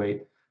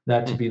insinuate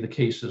that to be the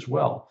case as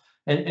well.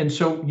 And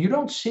so you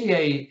don't see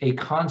a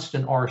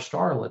constant R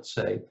star, let's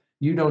say.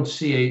 You don't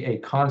see a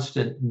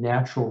constant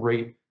natural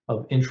rate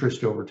of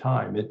interest over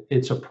time.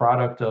 It's a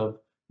product of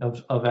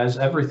as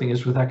everything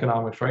is with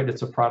economics, right?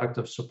 It's a product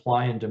of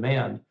supply and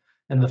demand,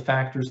 and the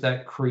factors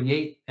that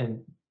create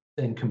and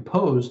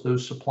compose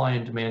those supply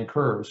and demand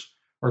curves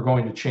are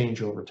going to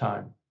change over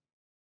time.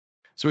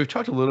 So we've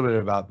talked a little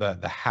bit about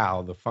the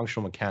how, the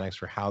functional mechanics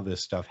for how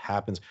this stuff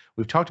happens.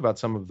 We've talked about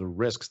some of the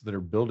risks that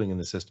are building in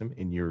the system,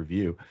 in your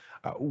view.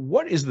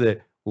 What is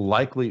the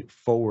likely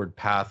forward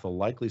path, the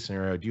likely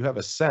scenario? Do you have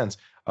a sense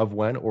of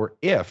when or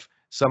if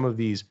some of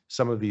these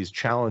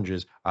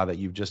challenges that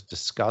you've just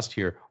discussed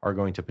here are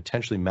going to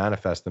potentially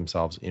manifest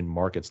themselves in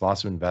markets?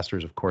 Lots of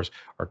investors, of course,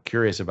 are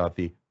curious about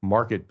the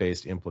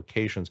market-based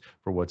implications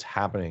for what's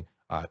happening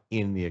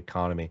in the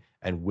economy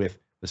and with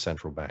the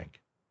central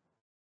bank.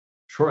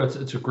 Sure,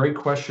 it's a great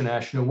question,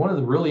 Ash. One of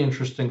the really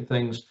interesting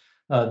things,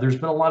 there's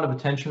been a lot of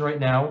attention right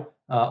now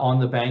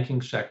on the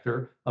banking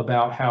sector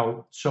about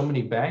how so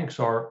many banks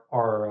are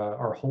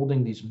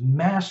holding these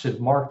massive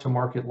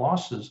mark-to-market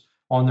losses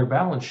on their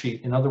balance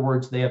sheet. In other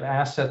words, they have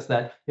assets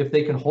that if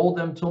they can hold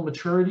them till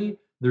maturity,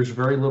 there's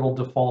very little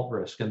default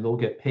risk and they'll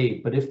get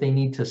paid. But if they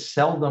need to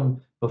sell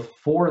them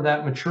before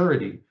that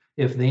maturity,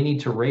 if they need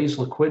to raise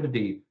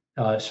liquidity,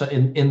 so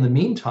in the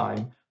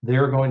meantime,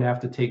 they're going to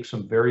have to take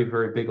some very,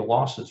 very big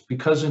losses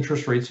because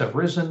interest rates have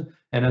risen.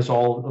 And as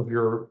all of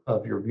your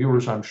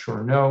viewers, I'm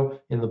sure, know,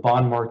 in the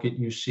bond market,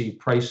 you see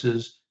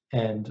prices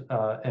and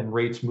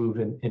rates move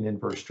in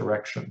inverse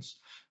directions.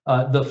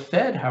 The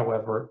Fed,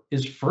 however,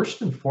 is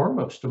first and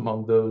foremost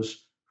among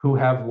those who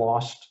have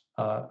lost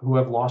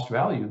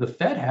value. The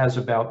Fed has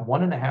about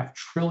 $1.5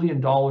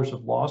 trillion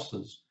of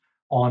losses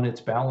on its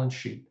balance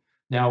sheet.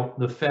 Now,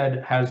 the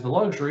Fed has the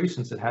luxury,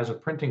 since it has a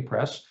printing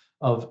press,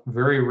 of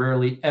very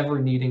rarely ever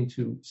needing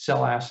to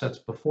sell assets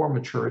before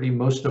maturity.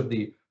 Most of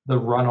the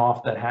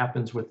runoff that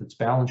happens with its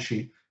balance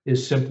sheet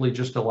is simply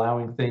just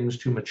allowing things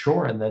to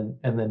mature and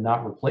then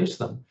not replace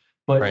them.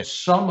 But Right.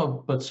 some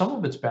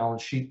of its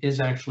balance sheet is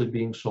actually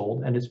being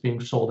sold, and it's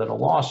being sold at a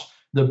loss.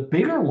 The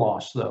bigger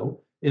loss, though,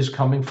 is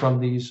coming from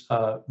these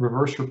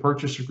reverse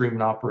repurchase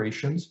agreement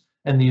operations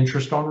and the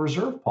interest on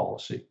reserve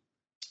policy.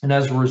 And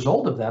as a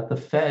result of that, the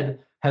Fed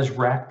has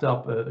racked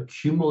up a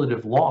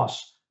cumulative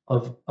loss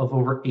of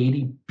over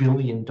 $80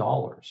 billion,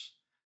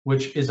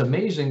 which is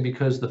amazing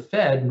because the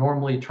Fed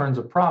normally turns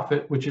a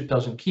profit, which it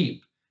doesn't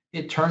keep.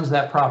 It turns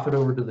that profit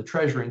over to the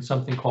Treasury in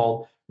something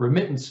called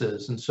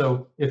remittances. And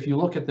so if you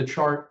look at the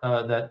chart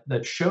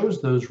that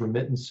shows those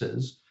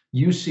remittances,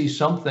 you see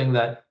something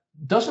that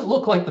doesn't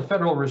look like the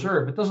Federal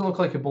Reserve. It doesn't look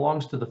like it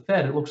belongs to the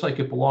Fed. It looks like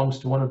it belongs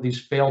to one of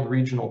these failed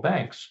regional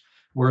banks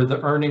where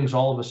the earnings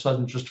all of a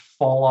sudden just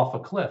fall off a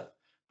cliff.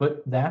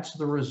 But that's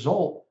the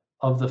result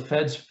of the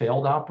Fed's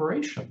failed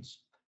operations.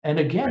 And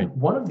again,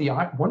 one of the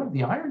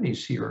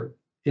ironies here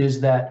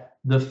is that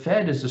the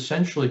Fed is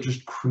essentially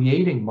just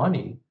creating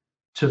money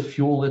to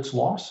fuel its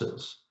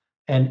losses.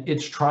 And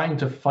it's trying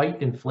to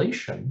fight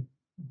inflation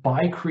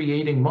by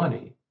creating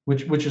money,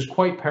 which is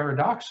quite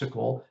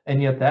paradoxical.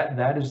 And yet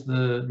that is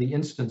the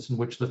instance in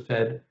which the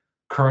Fed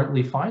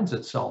currently finds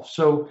itself.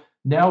 So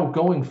now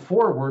going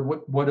forward,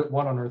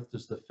 what on earth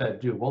does the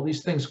Fed do? Well,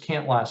 these things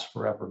can't last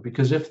forever,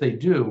 because if they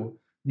do,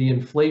 the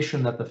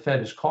inflation that the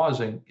Fed is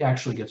causing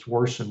actually gets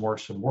worse and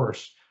worse and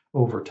worse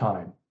over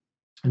time.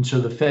 And so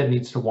the Fed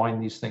needs to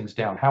wind these things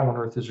down. How on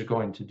earth is it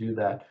going to do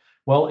that?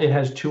 Well, it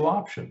has two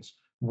options.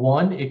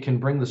 One, it can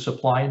bring the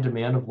supply and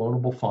demand of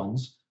loanable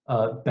funds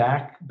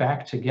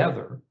back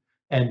together,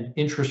 and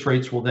interest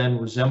rates will then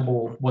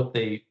resemble what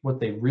they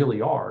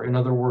really are. In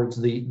other words,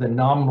 the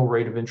nominal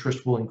rate of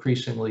interest will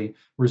increasingly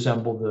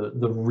resemble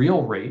the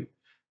real rate,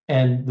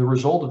 and the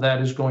result of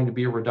that is going to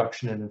be a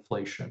reduction in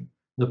inflation.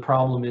 The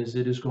problem is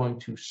it is going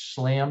to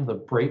slam the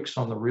brakes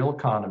on the real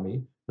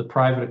economy, the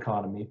private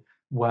economy,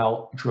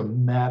 while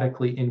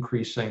dramatically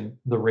increasing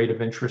the rate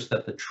of interest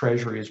that the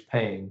Treasury is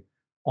paying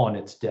on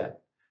its debt.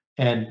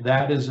 And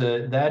that is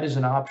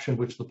an option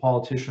which the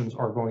politicians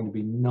are going to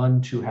be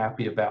none too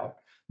happy about.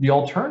 The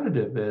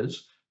alternative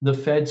is the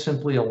Fed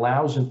simply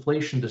allows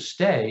inflation to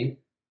stay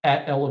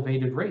at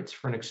elevated rates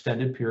for an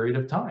extended period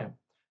of time.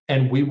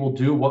 And we will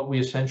do what we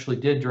essentially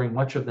did during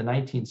much of the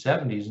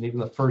 1970s and even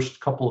the first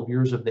couple of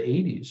years of the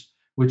 80s,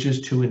 which is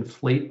to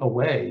inflate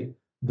away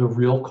the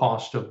real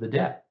cost of the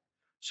debt.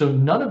 So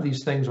none of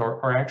these things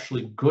are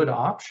actually good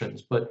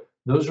options, but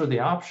those are the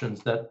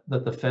options that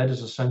the Fed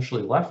is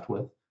essentially left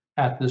with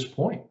at this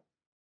point.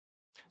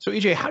 So,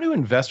 EJ, how do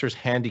investors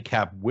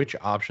handicap which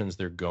options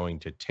they're going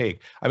to take?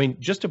 I mean,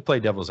 just to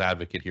play devil's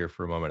advocate here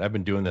for a moment, I've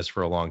been doing this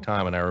for a long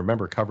time, and I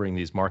remember covering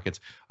these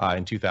markets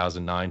in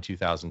 2009,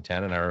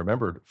 2010, and I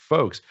remembered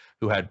folks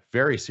who had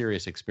very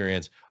serious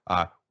experience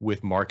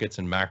with markets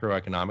and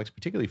macroeconomics,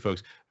 particularly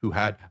folks who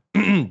had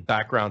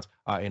backgrounds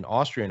in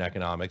Austrian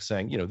economics,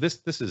 saying,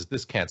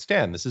 this can't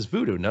stand. This is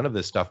voodoo. None of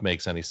this stuff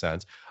makes any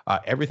sense.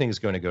 Everything is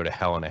going to go to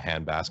hell in a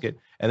handbasket.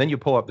 And then you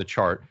pull up the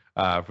chart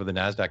for the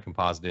Nasdaq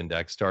Composite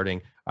Index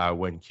starting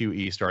when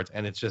QE starts,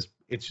 and it's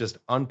just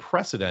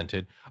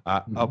unprecedented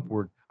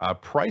upward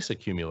price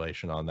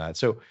accumulation on that.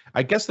 So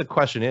I guess the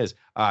question is,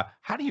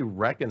 how do you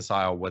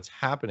reconcile what's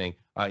happening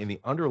in the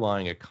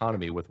underlying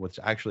economy with what's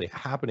actually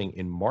happening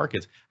in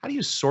markets? How do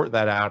you sort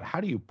that out?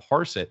 How do you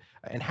parse it?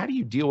 And how do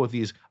you deal with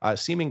these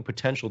seeming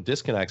potential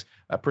disconnects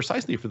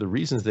precisely for the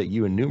reasons that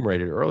you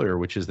enumerated earlier,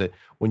 which is that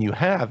when you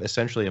have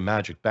essentially a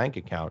magic bank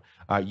account,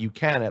 you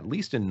can, at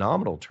least in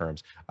nominal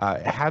terms,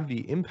 have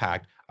the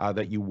impact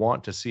that you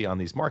want to see on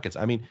these markets.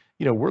 I mean,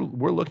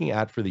 we're looking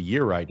at for the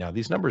year right now,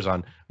 these numbers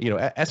on,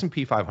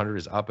 S&P 500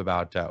 is up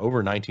about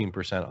over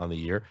 19% on the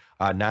year.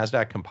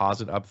 Nasdaq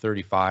Composite up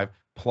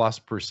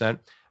 35+%.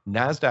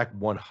 Nasdaq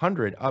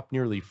 100 up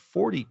nearly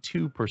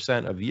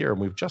 42% of the year, and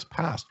we've just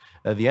passed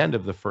the end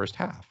of the first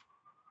half.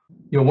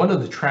 One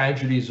of the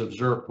tragedies of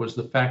ZIRP was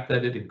the fact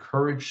that it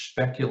encouraged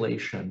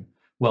speculation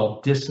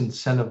while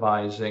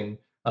disincentivizing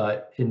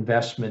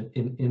investment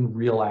in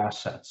real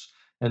assets.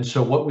 And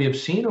so what we have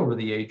seen over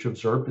the age of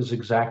ZIRP is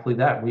exactly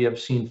that. We have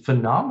seen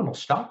phenomenal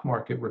stock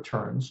market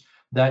returns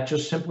that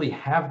just simply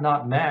have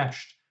not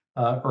matched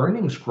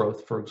earnings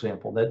growth, for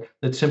example,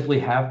 that simply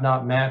have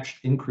not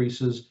matched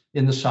increases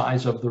in the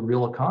size of the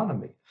real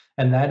economy.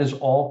 And that is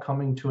all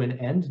coming to an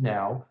end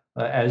now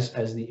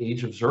as the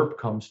age of ZIRP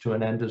comes to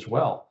an end as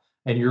well.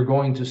 And you're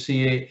going to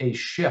see a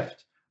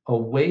shift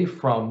away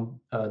from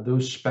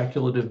those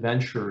speculative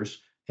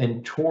ventures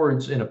and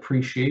towards an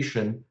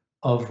appreciation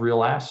of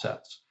real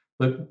assets.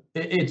 But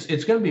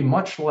it's going to be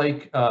much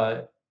like,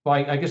 I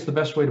guess the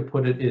best way to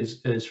put it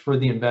is for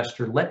the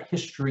investor, let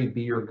history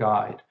be your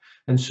guide.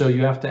 And so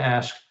you have to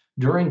ask,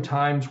 during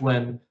times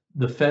when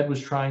the Fed was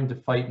trying to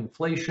fight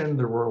inflation,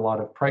 there were a lot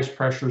of price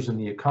pressures in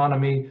the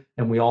economy,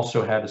 and we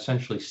also had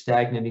essentially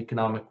stagnant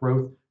economic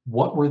growth.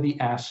 What were the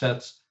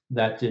assets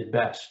that did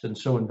best? And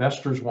so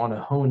investors want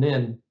to hone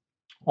in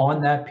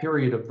on that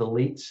period of the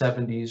late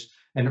 70s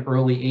and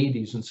early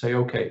 80s and say,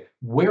 okay,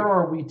 where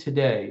are we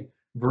today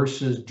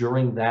versus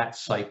during that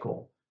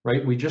cycle,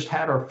 right? We just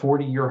had our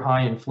 40-year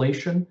high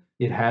inflation.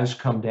 It has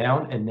come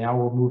down, and now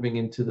we're moving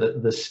into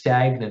the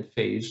stagnant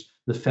phase.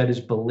 The Fed is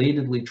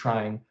belatedly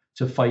trying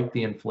to fight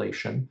the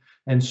inflation.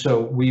 And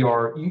so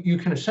you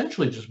can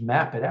essentially just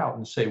map it out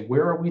and say,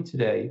 where are we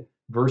today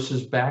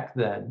versus back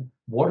then?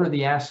 What are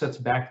the assets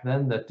back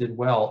then that did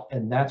well?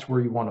 And that's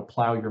where you want to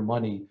plow your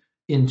money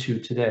into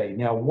today.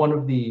 Now, one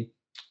of the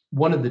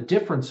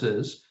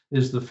differences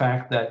is the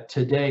fact that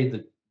today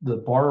the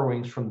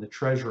borrowings from the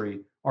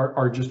Treasury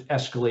are just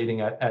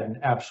escalating at an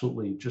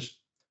absolutely just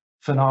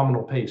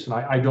phenomenal pace. And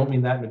I don't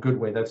mean that in a good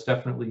way. That's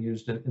definitely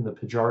used in the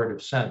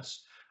pejorative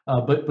sense.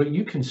 But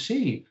you can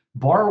see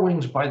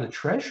borrowings by the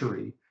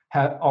Treasury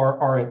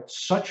are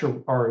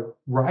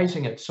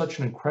rising at such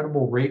an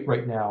incredible rate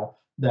right now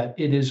that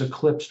it is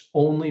eclipsed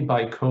only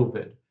by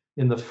COVID.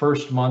 In the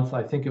first month,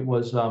 I think it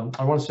was, I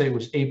want to say it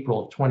was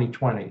April of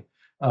 2020,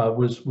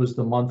 was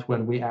the month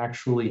when we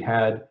actually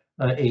had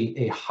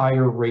a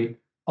higher rate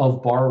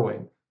of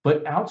borrowing.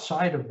 But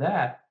outside of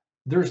that,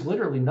 there's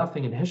literally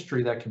nothing in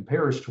history that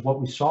compares to what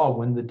we saw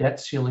when the debt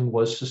ceiling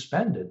was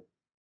suspended.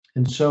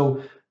 And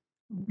so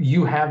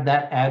you have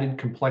that added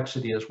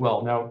complexity as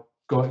well. Now,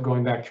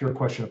 going back to your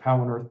question of how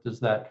on earth does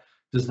that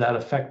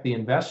affect the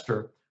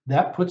investor,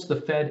 that puts the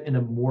Fed in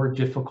a more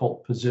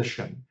difficult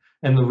position.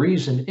 And the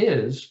reason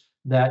is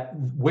that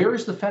where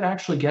is the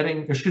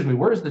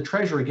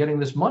Treasury getting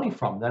this money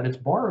from that it's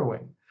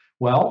borrowing?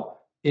 Well,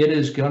 it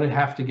is going to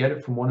have to get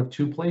it from one of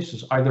two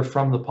places, either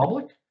from the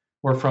public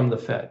or from the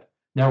Fed.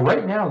 Now,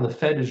 right now, the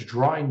Fed is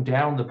drawing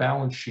down the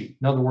balance sheet.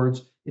 In other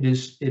words, it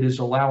is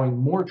allowing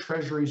more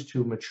treasuries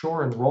to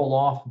mature and roll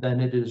off than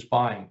it is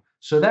buying.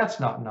 So that's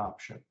not an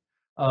option.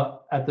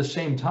 At the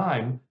same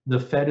time, the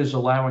Fed is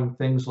allowing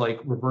things like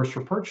reverse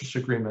repurchase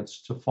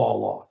agreements to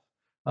fall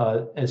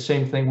off. And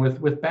same thing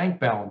with bank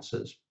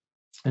balances.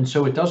 And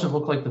so it doesn't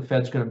look like the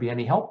Fed's going to be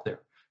any help there,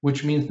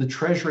 which means the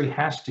Treasury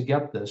has to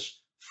get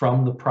this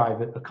from the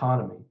private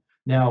economy.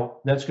 Now,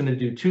 that's going to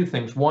do two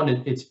things. One,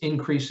 it's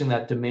increasing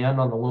that demand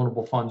on the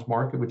loanable funds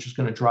market, which is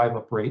going to drive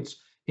up rates,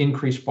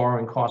 increase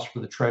borrowing costs for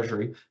the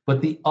Treasury.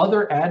 But the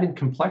other added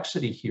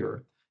complexity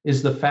here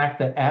is the fact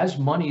that as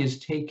money is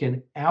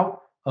taken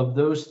out of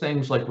those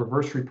things like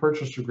reverse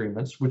repurchase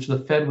agreements, which the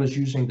Fed was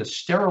using to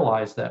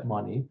sterilize that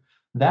money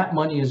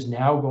is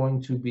now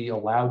going to be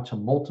allowed to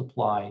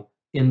multiply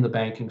in the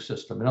banking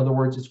system. In other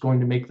words, it's going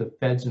to make the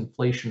Fed's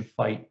inflation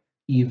fight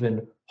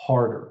even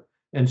harder.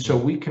 And so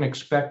we can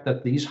expect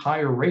that these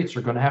higher rates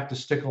are going to have to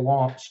stick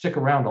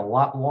around a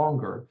lot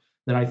longer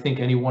than I think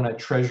anyone at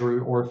Treasury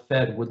or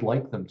Fed would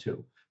like them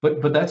to.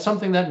 But that's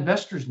something that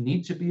investors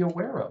need to be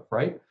aware of,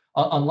 right?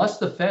 Unless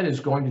the Fed is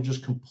going to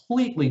just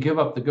completely give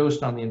up the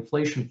ghost on the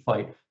inflation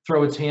fight,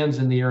 throw its hands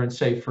in the air and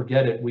say,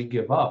 forget it, we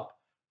give up,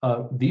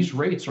 these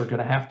rates are going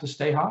to have to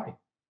stay high.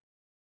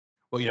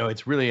 Well,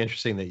 it's really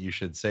interesting that you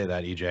should say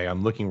that, EJ.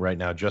 I'm looking right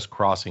now, just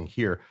crossing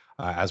here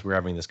as we're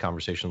having this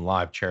conversation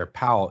live. Chair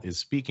Powell is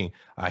speaking.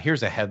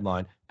 Here's a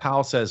headline.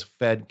 Powell says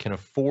Fed can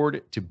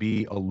afford to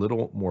be a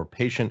little more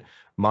patient.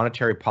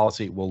 Monetary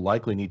policy will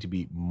likely need to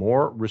be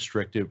more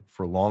restrictive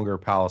for longer,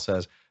 Powell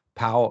says.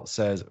 Powell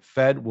says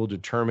Fed will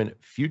determine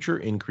future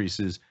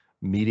increases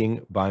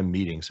meeting by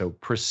meeting. So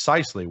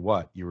precisely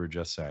what you were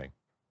just saying.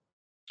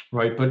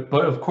 Right,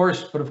 but of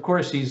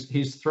course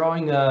he's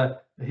throwing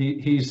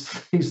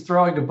he's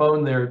throwing a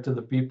bone there to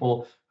the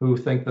people who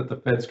think that the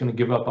Fed's going to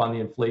give up on the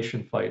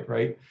inflation fight,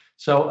 right?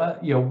 So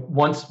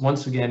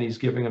once again he's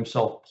giving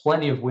himself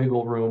plenty of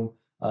wiggle room,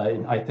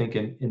 I think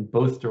in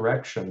both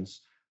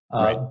directions.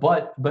 Right.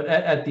 But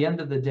at the end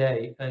of the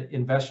day,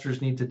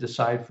 investors need to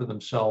decide for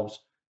themselves: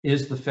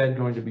 is the Fed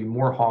going to be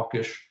more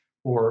hawkish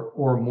or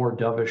more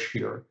dovish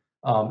here?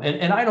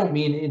 And I don't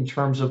mean in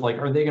terms of like,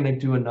 are they going to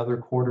do another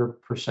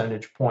 0.25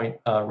 percentage point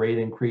rate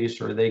increase,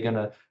 or are they going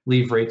to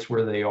leave rates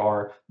where they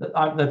are?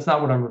 That's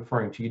not what I'm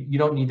referring to. You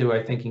don't need to,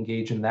 I think,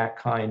 engage in that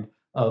kind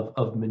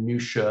of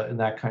minutia and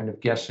that kind of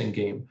guessing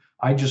game.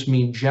 I just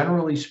mean,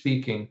 generally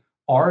speaking,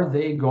 are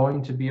they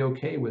going to be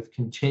okay with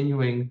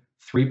continuing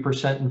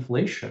 3%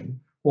 inflation,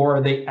 or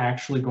are they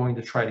actually going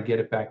to try to get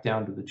it back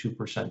down to the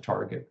 2%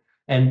 target?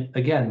 And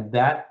again,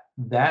 that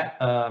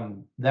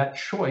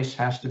choice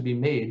has to be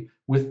made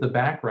with the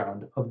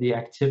background of the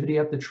activity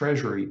at the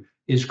Treasury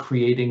is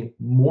creating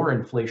more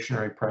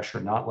inflationary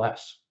pressure, not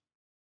less.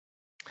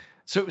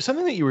 So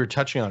something that you were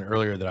touching on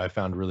earlier that I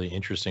found really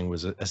interesting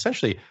was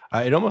essentially,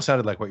 it almost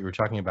sounded like what you were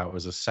talking about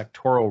was a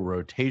sectoral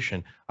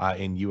rotation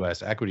in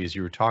U.S. equities.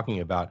 You were talking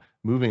about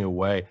moving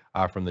away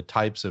from the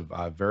types of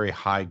very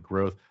high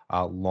growth,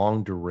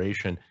 long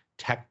duration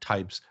tech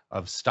types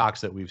of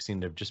stocks that we've seen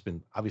that have just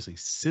been obviously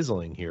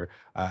sizzling here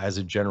as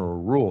a general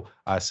rule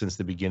since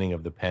the beginning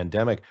of the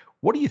pandemic.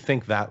 What do you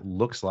think that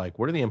looks like?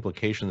 What are the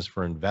implications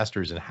for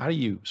investors, and how do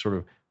you sort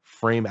of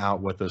frame out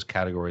what those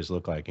categories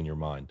look like in your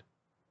mind?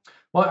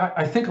 Well,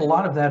 I think a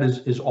lot of that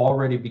is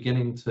already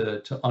beginning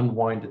to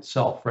unwind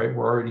itself, right?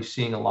 We're already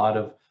seeing a lot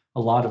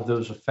of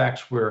those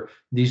effects where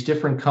these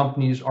different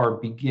companies have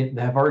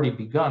already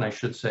begun, I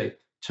should say,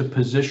 to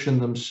position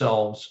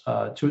themselves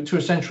to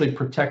essentially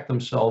protect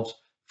themselves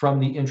from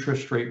the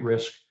interest rate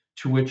risk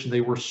to which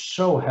they were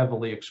so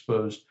heavily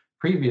exposed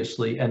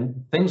previously.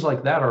 And things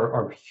like that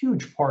are a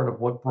huge part of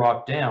what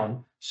brought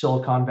down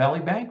Silicon Valley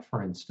Bank,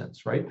 for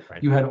instance, right?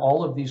 You had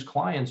all of these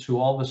clients who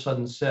all of a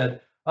sudden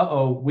said,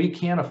 we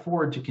can't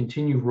afford to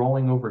continue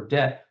rolling over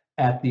debt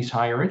at these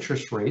higher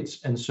interest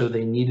rates. And so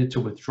they needed to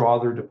withdraw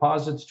their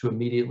deposits to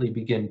immediately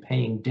begin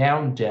paying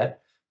down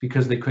debt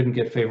because they couldn't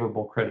get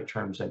favorable credit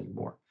terms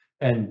anymore.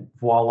 And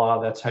voila,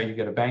 that's how you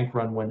get a bank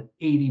run when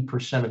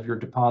 80% of your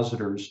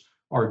depositors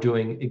are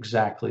doing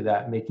exactly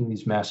that, making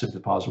these massive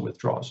deposit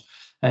withdrawals.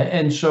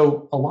 And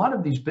so a lot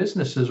of these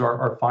businesses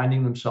are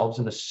finding themselves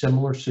in a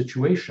similar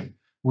situation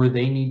where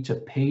they need to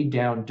pay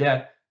down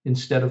debt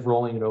instead of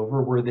rolling it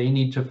over, where they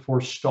need to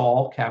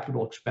forestall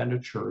capital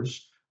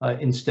expenditures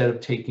instead of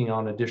taking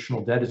on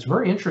additional debt. It's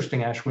very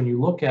interesting, Ash, when you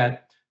look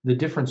at the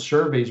different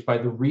surveys by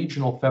the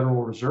regional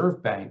Federal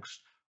Reserve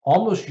banks,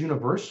 almost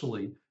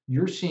universally,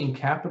 you're seeing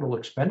capital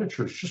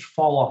expenditures just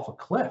fall off a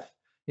cliff.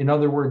 In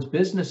other words,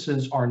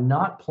 businesses are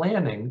not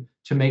planning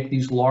to make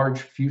these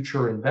large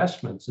future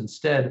investments.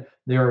 Instead,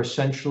 they are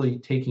essentially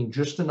taking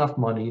just enough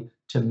money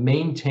to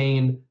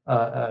maintain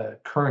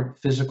current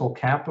physical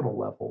capital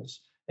levels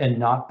and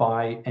not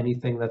buy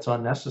anything that's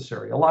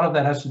unnecessary. A lot of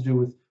that has to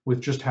do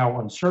with just how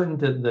uncertain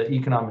the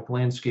economic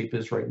landscape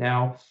is right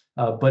now,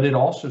 but it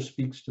also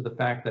speaks to the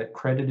fact that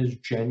credit is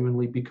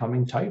genuinely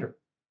becoming tighter.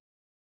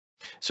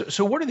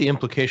 So what are the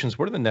implications?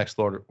 What are the next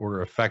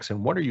order effects,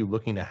 and what are you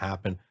looking to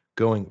happen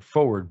going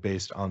forward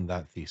based on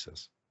that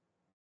thesis?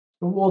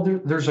 Well,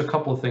 there's a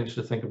couple of things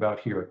to think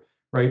about here,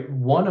 right?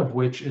 One of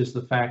which is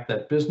the fact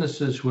that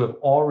businesses who have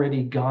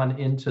already gone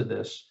into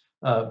this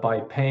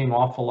by paying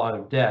off a lot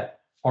of debt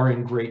are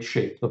in great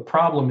shape. The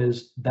problem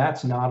is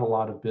that's not a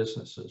lot of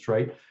businesses,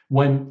 right?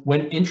 When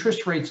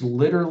interest rates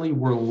literally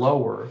were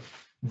lower,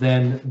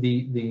 then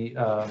the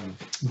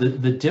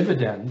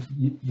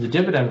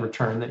dividend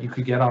return that you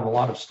could get on a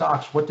lot of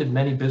stocks. What did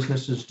many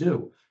businesses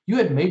do? You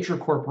had major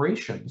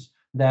corporations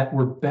that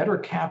were better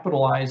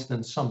capitalized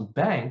than some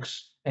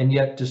banks, and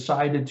yet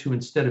decided to,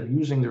 instead of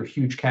using their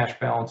huge cash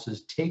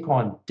balances, take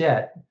on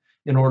debt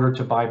in order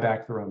to buy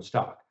back their own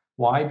stock.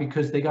 Why?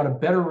 Because they got a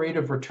better rate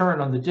of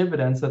return on the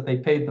dividends that they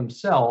paid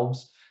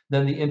themselves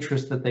than the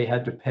interest that they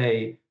had to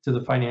pay to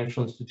the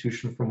financial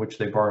institution from which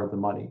they borrowed the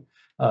money.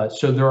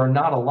 So there are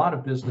not a lot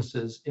of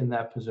businesses in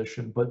that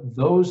position, but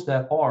those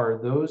that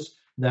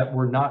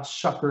were not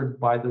suckered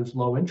by those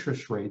low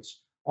interest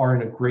rates are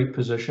in a great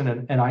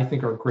position, and I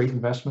think are great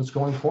investments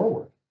going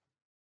forward.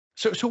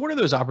 So what are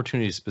those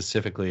opportunities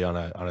specifically on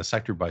a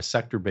sector by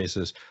sector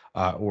basis,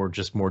 or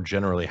just more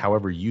generally,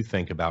 however you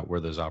think about where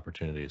those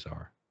opportunities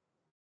are?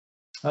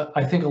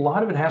 I think a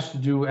lot of it has to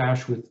do,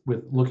 Ash, with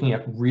looking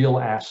at real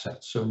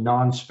assets, so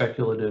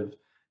non-speculative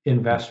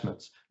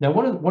investments. Now,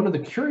 one of the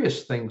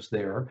curious things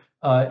there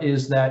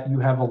is that you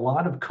have a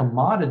lot of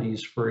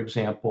commodities, for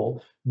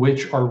example,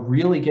 which are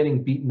really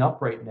getting beaten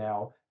up right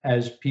now,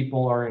 as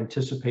people are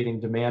anticipating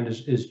demand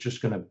is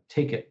just going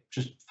to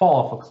just fall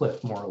off a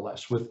cliff, more or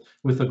less,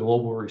 with a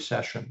global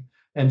recession.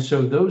 And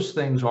so those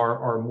things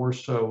are more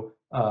so,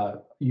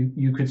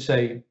 you could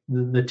say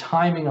the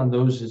timing on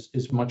those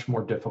is much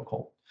more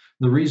difficult.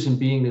 The reason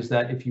being is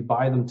that if you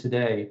buy them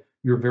today,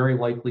 you're very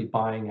likely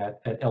buying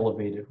at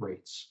elevated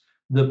rates.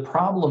 The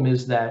problem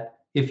is that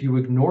if you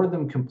ignore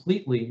them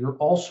completely, you're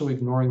also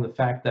ignoring the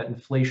fact that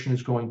inflation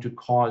is going to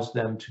cause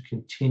them to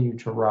continue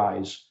to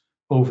rise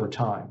over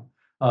time.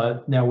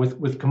 Now,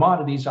 with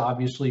commodities,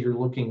 obviously, you're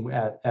looking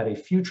at a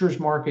futures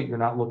market. You're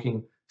not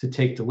looking to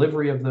take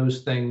delivery of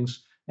those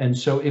things. And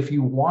so if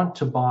you want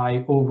to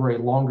buy over a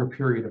longer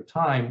period of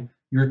time,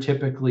 you're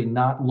typically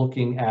not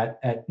looking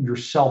at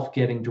yourself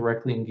getting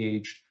directly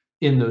engaged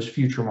in those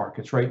future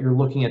markets, right? You're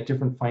looking at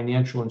different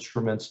financial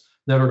instruments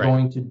that are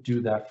going to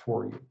do that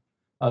for you.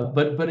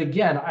 But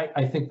again,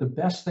 I think the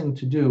best thing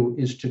to do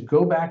is to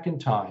go back in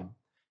time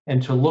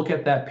and to look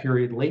at that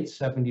period, late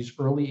 70s,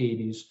 early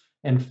 80s,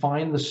 and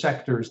find the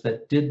sectors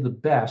that did the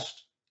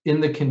best in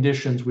the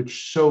conditions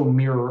which so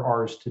mirror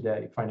ours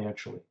today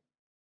financially.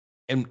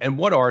 And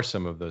what are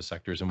some of those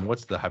sectors, and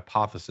what's the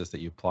hypothesis that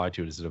you apply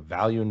to it? Is it a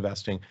value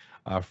investing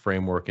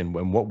framework, and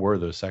what were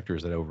those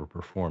sectors that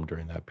overperformed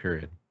during that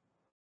period?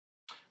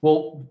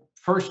 Well,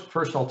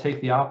 first I'll take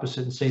the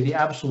opposite and say the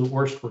absolute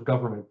worst were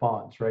government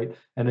bonds, right?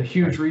 And a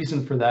huge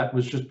reason for that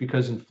was just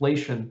because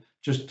inflation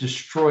just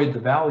destroyed the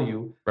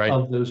value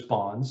of those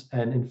bonds,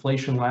 and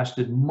inflation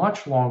lasted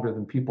much longer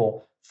than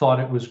people thought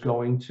it was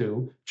going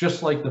to.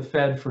 Just like the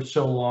Fed for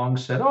so long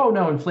said, oh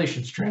no,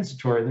 inflation's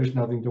transitory, there's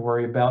nothing to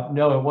worry about.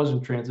 No, it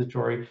wasn't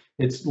transitory.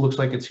 It looks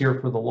like it's here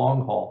for the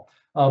long haul.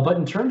 But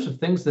in terms of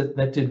things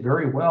that did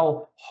very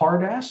well,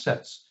 hard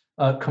assets,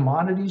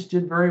 commodities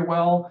did very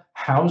well,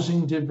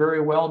 housing did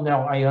very well.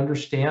 Now, I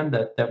understand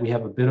that we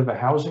have a bit of a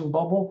housing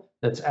bubble.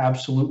 That's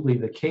absolutely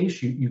the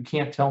case. You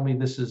can't tell me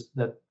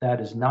that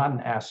is not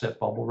an asset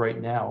bubble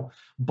right now.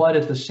 But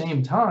at the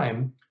same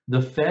time,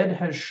 the Fed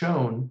has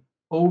shown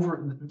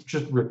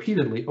just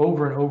repeatedly,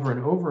 over and over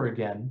and over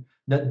again,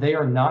 that they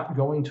are not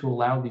going to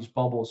allow these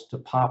bubbles to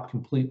pop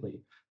completely.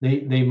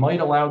 They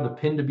might allow the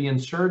pin to be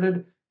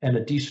inserted and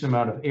a decent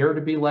amount of air to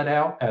be let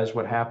out, as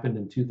what happened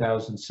in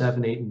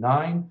 2007, 8, and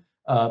 9.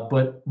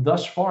 But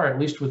thus far, at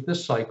least with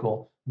this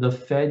cycle, the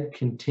Fed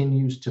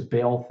continues to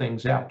bail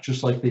things out,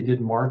 just like they did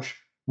in March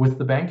with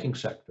the banking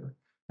sector.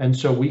 And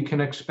so we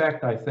can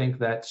expect, I think,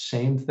 that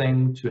same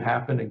thing to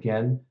happen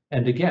again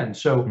and again.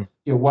 So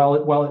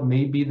while it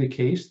may be the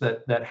case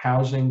that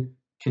housing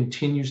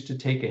continues to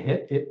take a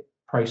hit,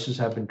 prices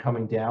have been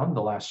coming down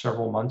the last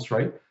several months,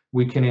 right?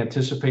 We can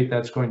anticipate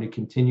that's going to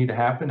continue to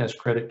happen as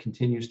credit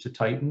continues to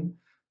tighten.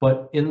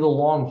 But in the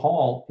long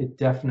haul, it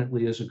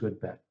definitely is a good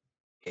bet.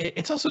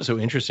 It's also so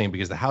interesting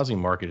because the housing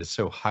market is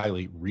so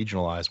highly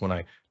regionalized. When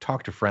I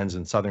talk to friends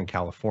in Southern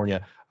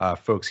California,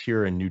 folks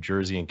here in New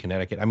Jersey and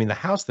Connecticut, I mean, the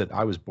house that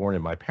I was born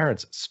in, my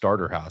parents'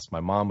 starter house, my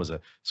mom was a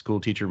school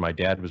teacher, my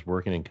dad was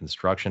working in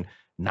construction,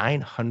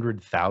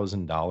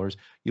 $900,000.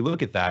 You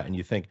look at that and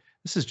you think,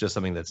 this is just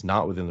something that's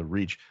not within the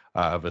reach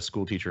of a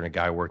school teacher and a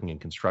guy working in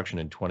construction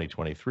in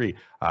 2023.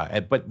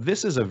 But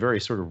this is a very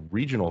sort of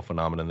regional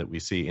phenomenon that we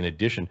see in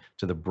addition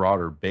to the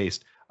broader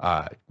based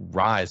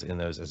rise in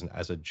those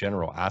as a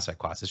general asset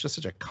class. It's just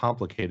such a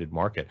complicated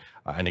market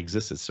and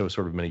exists at so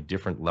sort of many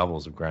different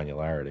levels of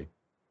granularity.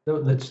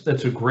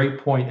 That's a great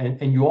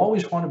point. And you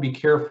always want to be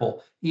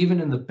careful,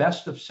 even in the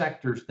best of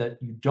sectors, that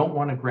you don't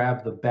want to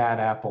grab the bad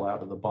apple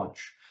out of the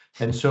bunch.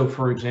 And so,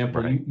 for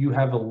example, you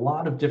have a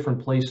lot of different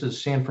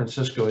places. San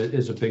Francisco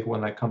is a big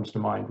one that comes to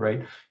mind,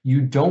 right? You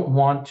don't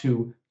want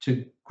to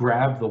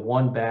grab the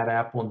one bad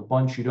apple in the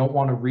bunch. You don't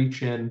want to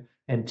reach in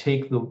and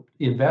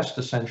invest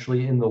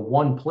essentially in the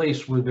one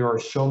place where there are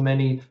so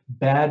many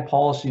bad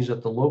policies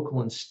at the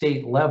local and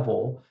state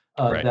level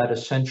that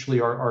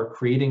essentially are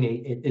creating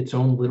its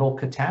own little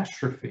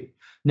catastrophe.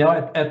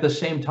 Now, at the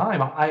same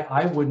time,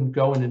 I wouldn't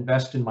go and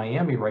invest in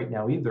Miami right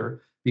now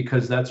either,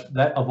 because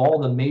that of all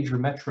the major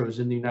metros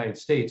in the United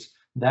States,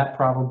 that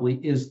probably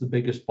is the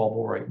biggest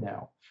bubble right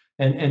now.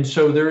 And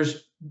so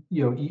there's,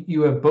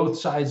 you have both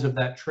sides of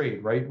that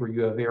trade, right? Where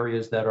you have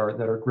areas that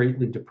are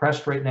greatly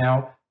depressed right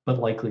now, but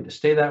likely to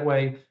stay that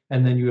way.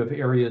 And then you have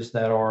areas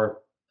that are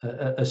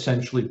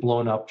essentially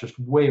blown up just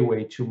way,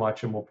 way too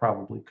much and will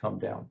probably come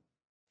down.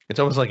 It's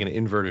almost like an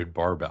inverted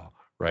barbell,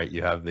 right?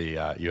 You have the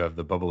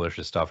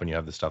bubblicious stuff, and you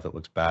have the stuff that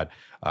looks bad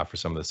for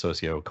some of the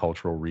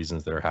socio-cultural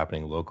reasons that are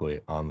happening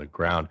locally on the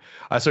ground.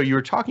 So you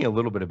were talking a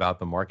little bit about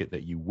the market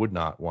that you would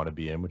not want to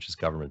be in, which is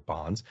government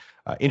bonds.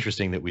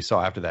 Interesting that we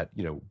saw after that,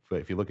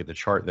 if you look at the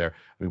chart there,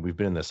 I mean, we've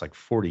been in this like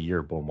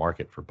 40-year bull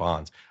market for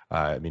bonds.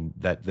 I mean,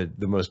 that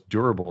the most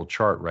durable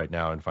chart right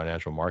now in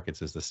financial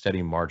markets is the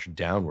steady march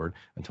downward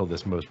until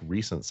this most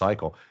recent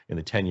cycle in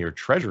the 10-year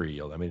Treasury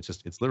yield. I mean,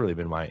 it's literally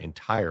been my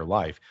entire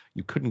life.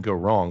 You couldn't go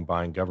wrong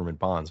buying government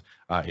bonds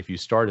if you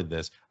started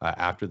this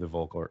after the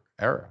Volcker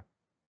era.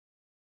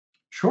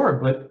 Sure,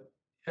 but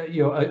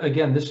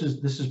again, this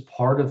is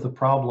part of the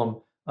problem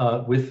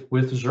with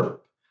ZIRP,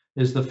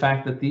 is the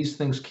fact that these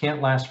things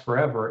can't last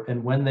forever,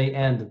 and when they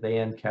end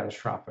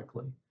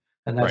catastrophically.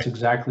 And that's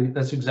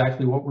Right.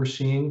 exactly what we're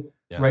seeing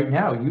right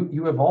now.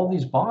 You have all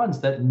these bonds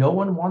that no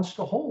one wants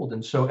to hold,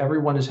 and so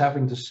everyone is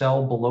having to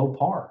sell below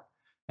par.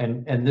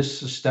 And this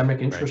systemic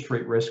Right. interest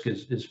rate risk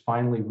is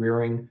finally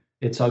rearing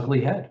its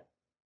ugly head.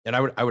 And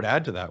I would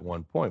add to that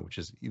one point, which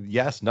is,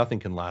 yes, nothing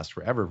can last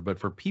forever, but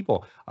for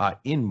people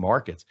in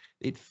markets,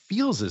 it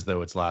feels as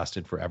though it's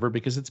lasted forever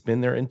because it's been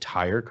their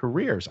entire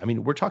careers. I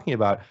mean, we're talking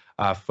about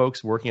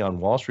folks working on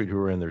Wall Street who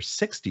are in their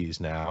 60s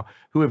now,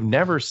 who have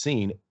never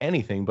seen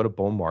anything but a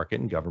bull market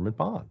in government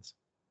bonds.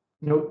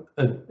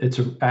 It's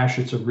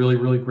a really,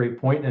 really great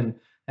point.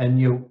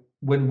 And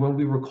when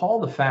we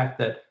recall the fact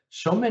that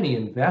so many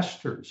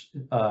investors,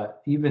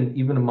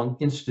 even among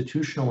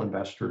institutional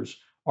investors,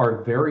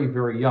 are very,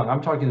 very young. I'm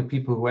talking to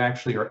people who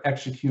actually are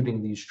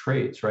executing these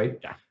trades, right?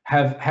 Yeah.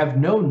 Have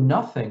known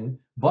nothing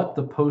but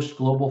the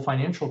post-global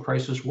financial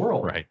crisis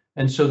world. Right.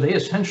 And so they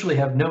essentially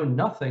have known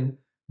nothing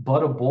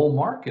but a bull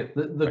market.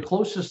 The Right.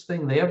 closest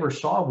thing they ever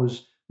saw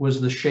was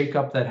the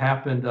shakeup that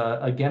happened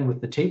again with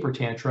the taper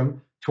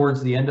tantrum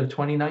towards the end of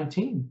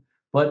 2019.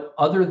 But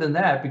other than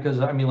that, because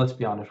I mean, let's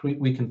be honest,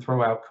 we can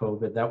throw out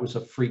COVID. That was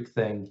a freak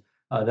thing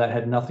that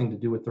had nothing to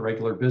do with the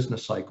regular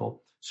business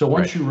cycle. So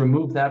once Right. you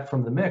remove that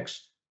from the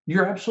mix,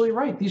 you're absolutely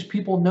right. These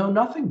people know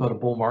nothing but a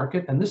bull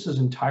market, and this is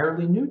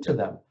entirely new to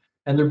them.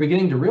 And they're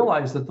beginning to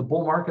realize that the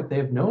bull market they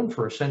have known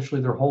for essentially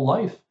their whole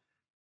life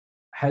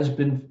has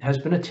been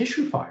a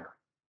tissue fire.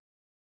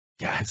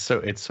 Yeah,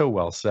 it's so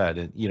well said,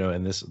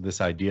 and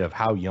this idea of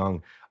how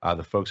young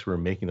the folks who are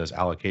making those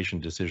allocation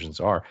decisions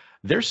are.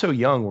 They're so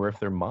young, where if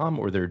their mom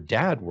or their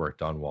dad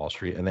worked on Wall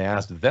Street and they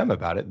asked them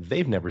about it,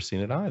 they've never seen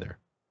it either.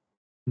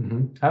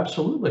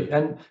 Absolutely.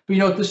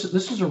 But this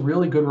is a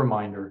really good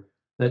reminder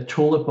that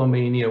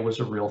tulipomania was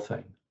a real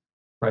thing,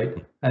 right?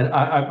 And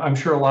I'm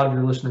sure a lot of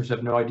your listeners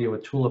have no idea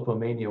what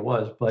tulipomania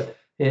was, but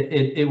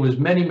it was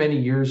many, many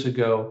years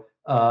ago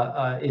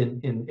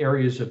in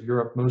areas of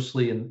Europe,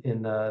 mostly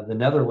in the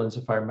Netherlands,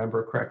 if I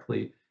remember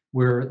correctly,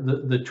 where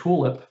the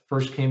tulip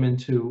first came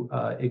into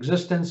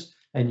existence,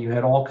 and you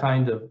had all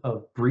kind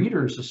of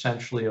breeders,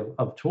 essentially,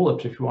 of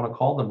tulips, if you want to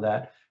call them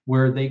that,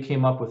 where they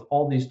came up with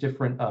all these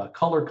different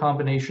color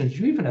combinations.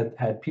 You even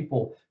had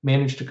people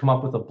manage to come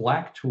up with a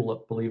black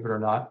tulip, believe it or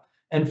not.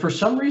 And for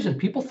some reason,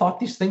 people thought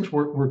these things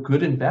were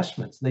good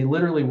investments. They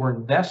literally were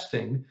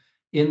investing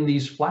in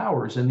these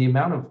flowers, and the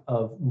amount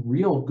of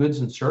real goods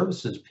and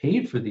services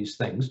paid for these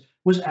things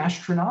was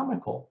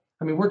astronomical.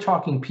 I mean, we're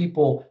talking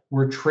people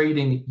were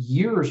trading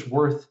years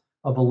worth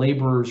of a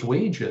laborer's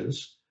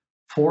wages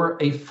for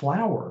a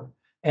flower.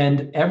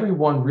 And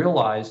everyone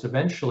realized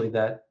eventually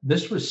that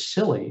this was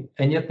silly,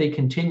 and yet they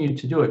continued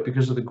to do it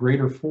because of the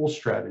greater fool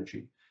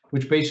strategy,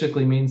 which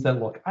basically means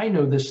that, look, I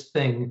know this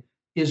thing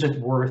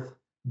isn't worth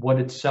what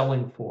it's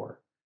selling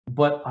for,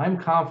 but I'm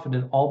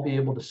confident I'll be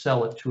able to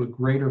sell it to a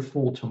greater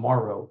fool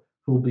tomorrow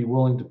who will be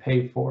willing to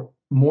pay for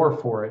more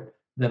for it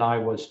than I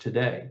was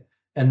today.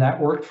 And that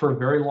worked for a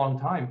very long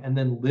time. And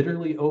then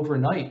literally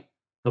overnight,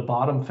 the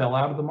bottom fell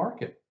out of the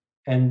market,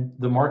 and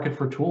the market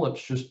for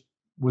tulips just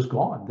was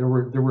gone. There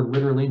were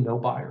literally no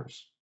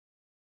buyers.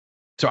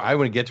 So I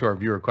want to get to our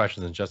viewer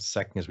questions in just a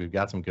second, because we've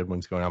got some good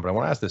ones going on. But I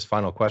want to ask this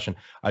final question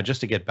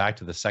just to get back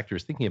to the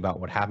sectors, thinking about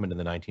what happened in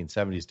the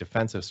 1970s,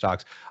 defensive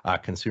stocks,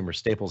 consumer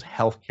staples,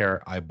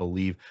 healthcare, I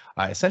believe,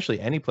 essentially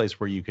any place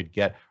where you could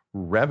get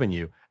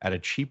revenue at a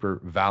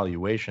cheaper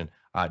valuation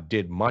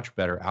did much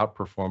better,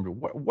 outperformed.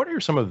 What are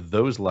some of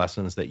those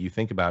lessons that you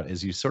think about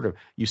as you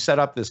you set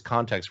up this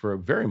context for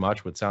very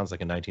much what sounds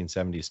like a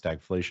 1970s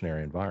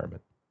stagflationary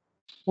environment?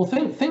 Well,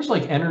 things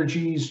like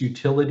energies,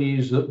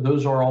 utilities,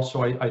 those are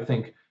also, I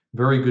think,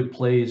 very good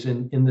plays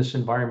in this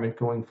environment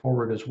going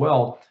forward as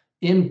well,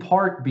 in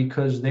part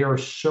because they are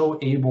so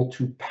able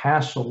to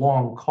pass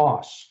along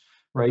costs,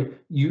 right?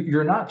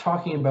 You're not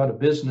talking about a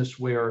business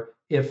where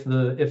if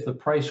the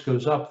price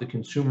goes up, the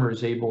consumer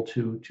is able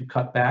to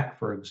cut back,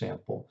 for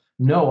example.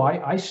 no,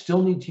 I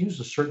still need to use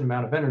a certain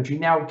amount of energy.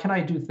 Now, can I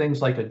do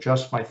things like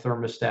adjust my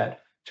thermostat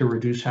to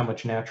reduce how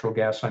much natural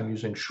gas I'm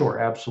using? Sure,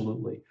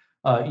 absolutely.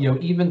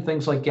 Even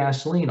things like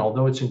gasoline,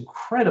 although it's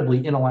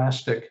incredibly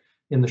inelastic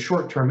in the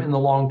short term, in the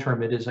long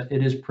term, it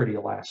is pretty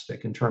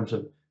elastic in terms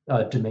of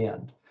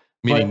demand.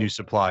 Meaning But new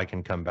supply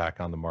can come back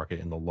on the market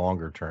in the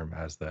longer term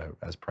as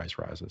price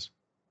rises.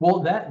 well,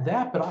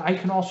 but I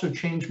can also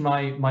change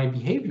my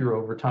behavior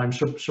over time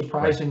Right.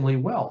 surprisingly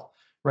well,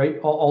 right?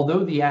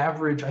 Although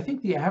I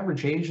think the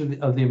average age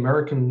of the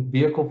American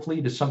vehicle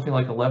fleet is something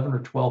like 11 or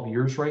 12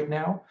 years right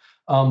now.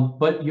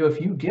 But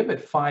if you give it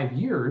 5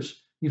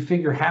 years, you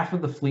figure half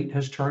of the fleet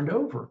has turned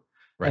over.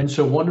 Right. And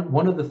so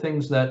one of the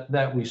things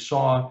that we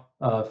saw,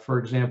 for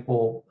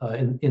example,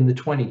 in the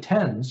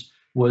 2010s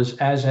was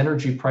as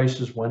energy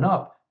prices went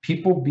up,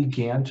 people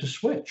began to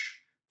switch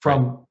Right.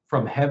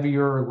 from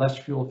heavier, less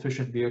fuel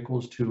efficient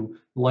vehicles to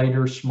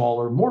lighter,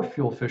 smaller, more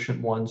fuel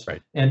efficient ones.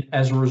 Right. And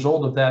as a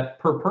result of that,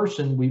 per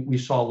person, we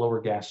saw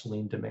lower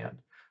gasoline demand.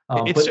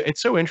 It's But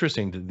it's so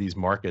interesting that these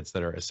markets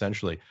that are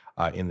essentially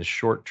in the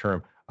short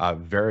term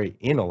very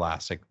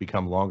inelastic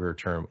become longer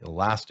term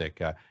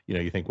elastic.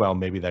 You think, well,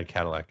 maybe that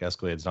Cadillac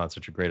Escalade is not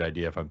such a great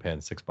idea if I'm paying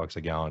 $6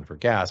 a gallon for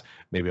gas.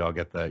 Maybe I'll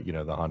get the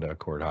Honda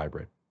Accord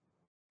hybrid.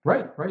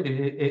 right,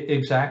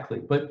 exactly.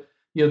 But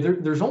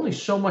there's only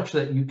so much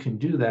that you can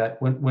do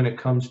that when it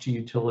comes to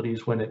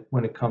utilities, when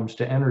it comes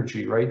to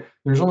energy, right?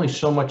 There's only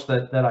so much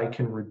that I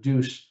can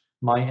reduce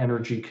my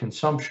energy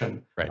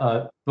consumption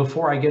Right.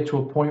 before I get to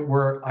a point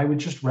where I would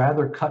just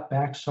rather cut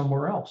back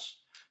somewhere else,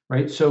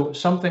 right? So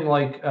something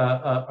like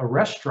a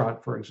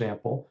restaurant, for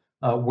example,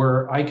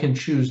 where I can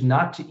choose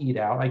not to eat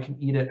out, I can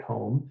eat at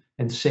home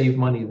and save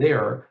money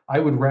there. I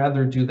would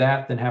rather do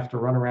that than have to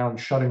run around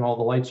shutting all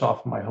the lights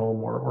off in my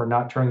home or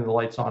not turning the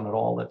lights on at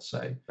all, let's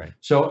say. Right.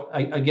 So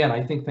again,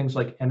 I think things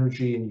like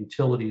energy and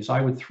utilities,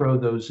 I would throw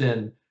those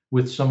in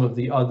with some of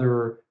the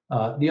other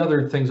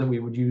things that we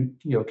would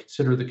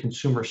consider the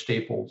consumer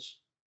staples.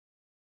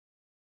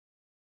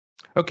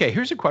 Okay,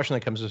 here's a question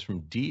that comes to us from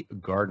D.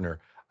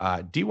 Gardner.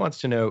 D wants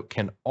to know,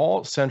 can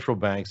all central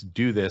banks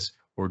do this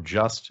or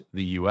just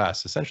the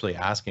US? Essentially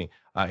asking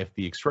if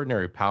the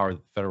extraordinary power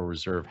the Federal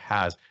Reserve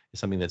has is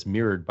something that's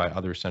mirrored by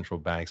other central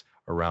banks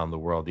around the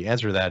world. The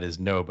answer to that is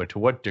no, but to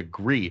what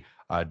degree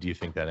do you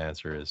think that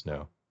answer is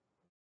no?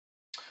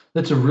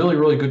 That's a really,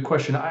 really good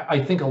question.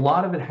 I think a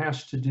lot of it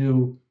has to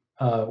do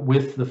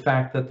with the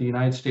fact that the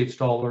United States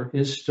dollar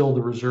is still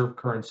the reserve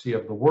currency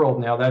of the world.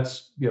 Now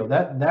that's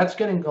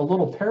getting a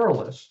little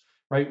perilous,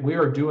 right? We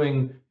are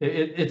doing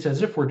it, it's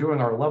as if we're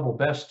doing our level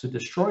best to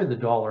destroy the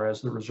dollar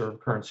as the reserve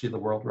currency of the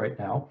world right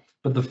now.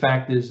 But the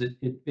fact is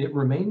it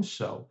remains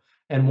so.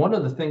 And one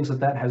of the things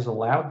that has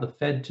allowed the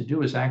Fed to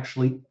do is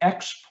actually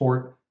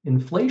export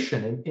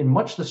inflation in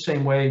much the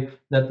same way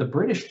that the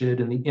British did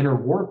in the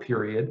interwar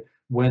period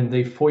when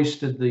they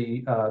foisted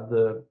the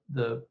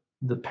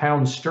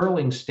pound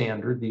sterling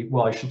standard,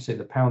 I should say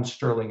the pound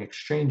sterling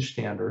exchange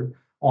standard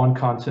on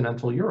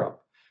continental Europe.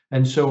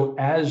 And so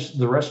as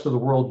the rest of the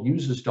world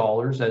uses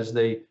dollars, as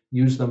they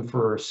use them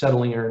for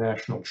settling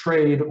international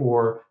trade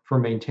or for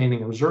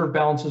maintaining reserve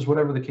balances,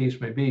 whatever the case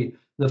may be,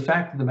 the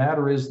fact of the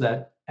matter is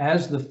that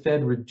as the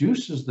Fed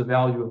reduces the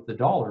value of the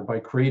dollar by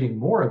creating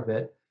more of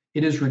it,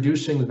 it is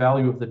reducing the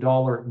value of the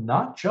dollar,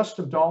 not just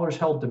of dollars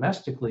held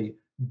domestically,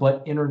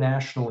 but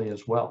internationally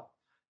as well.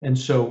 And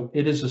so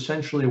it is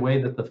essentially a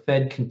way that the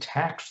Fed can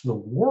tax the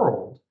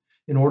world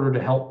in order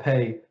to help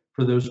pay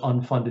for those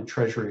unfunded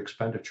Treasury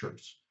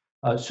expenditures.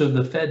 So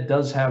the Fed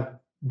does have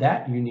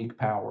that unique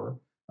power,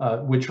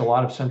 which a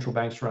lot of central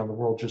banks around the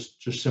world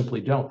just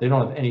simply don't. They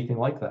don't have anything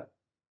like that.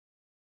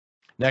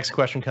 Next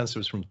question comes to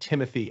us from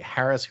Timothy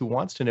Harris, who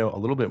wants to know a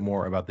little bit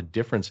more about the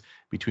difference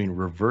between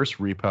reverse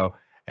repo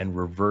and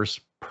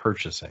reverse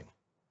purchasing.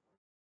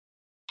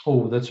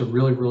 Oh, that's a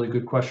really, really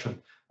good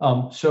question.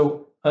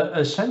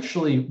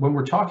 Essentially, when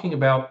we're talking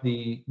about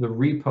the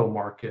repo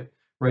market,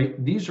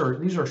 right, these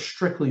are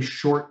strictly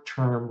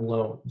short-term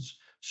loans.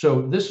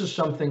 So this is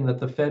something that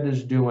the Fed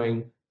is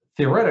doing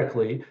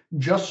theoretically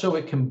just so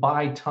it can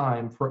buy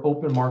time for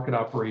open market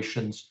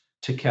operations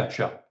to catch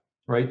up,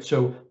 right?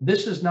 So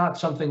this is not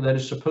something that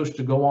is supposed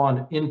to go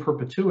on in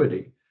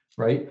perpetuity,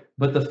 right?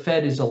 But the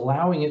Fed is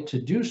allowing it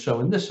to do so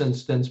in this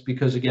instance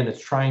because, again,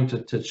 it's trying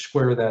to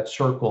square that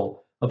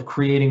circle of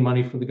creating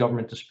money for the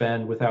government to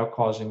spend without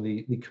causing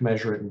the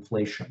commensurate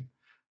inflation.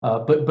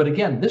 But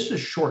again, this is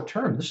short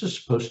term. This is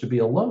supposed to be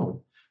a loan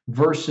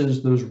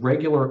versus those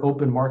regular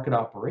open market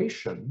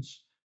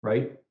operations,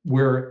 right?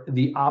 Where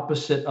the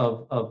opposite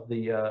of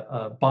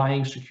the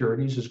buying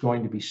securities is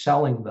going to be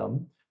selling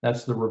them.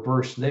 That's the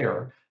reverse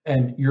there.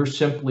 And you're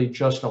simply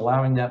just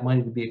allowing that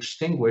money to be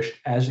extinguished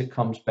as it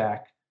comes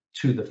back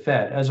to the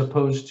Fed, as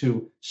opposed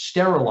to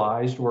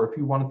sterilized, or if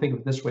you want to think of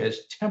it this way,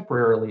 as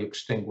temporarily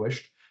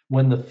extinguished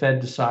when the Fed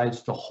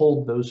decides to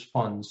hold those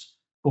funds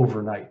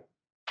overnight.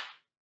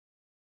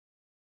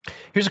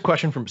 Here's a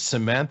question from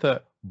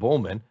Samantha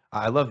Bowman.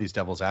 I love these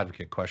devil's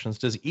advocate questions.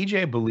 Does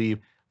EJ believe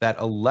that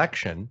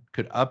election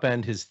could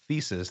upend his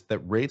thesis that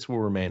rates will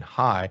remain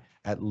high,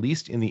 at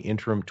least in the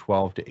interim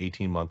 12 to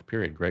 18-month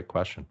period? Great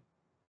question.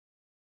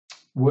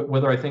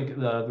 Whether I think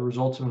the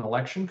results of an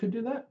election could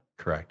do that?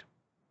 Correct.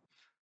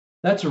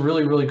 That's a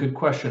really, really good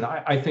question.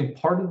 I think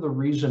part of the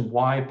reason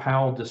why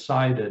Powell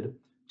decided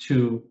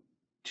to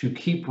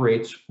keep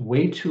rates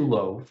way too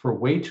low for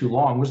way too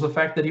long was the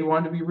fact that he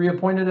wanted to be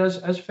reappointed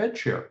as Fed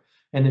chair.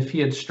 And if he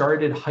had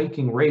started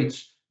hiking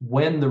rates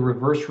when the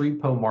reverse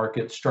repo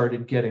market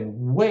started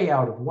getting way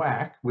out of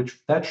whack, which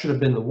that should have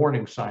been the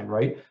warning sign,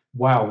 right?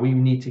 Wow, we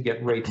need to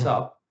get rates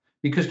up.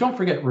 Because don't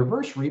forget,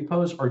 reverse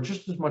repos are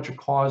just as much a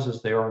cause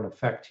as they are an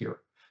effect here.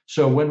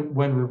 So when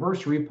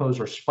reverse repos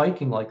are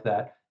spiking like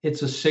that,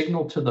 it's a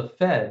signal to the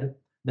Fed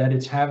that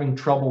it's having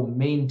trouble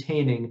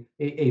maintaining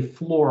a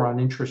floor on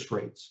interest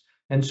rates.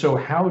 And so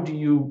how do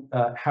you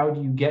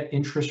get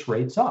interest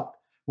rates up?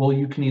 Well,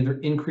 you can either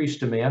increase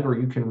demand or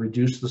you can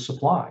reduce the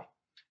supply.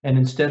 And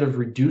instead of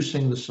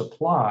reducing the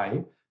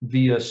supply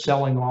via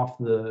selling off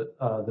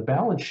the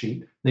balance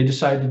sheet, they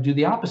decided to do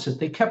the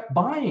opposite. They kept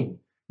buying,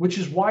 which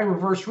is why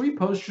reverse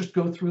repos just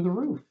go through the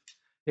roof.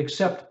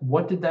 Except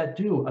what did that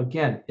do?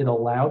 Again, it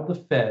allowed the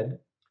Fed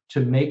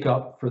to make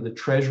up for the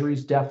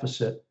Treasury's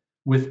deficit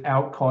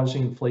without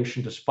causing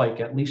inflation to spike,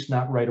 at least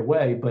not right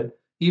away. But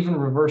even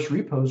reverse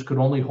repos could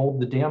only hold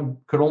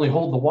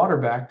the water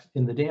back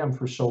in the dam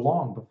for so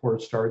long before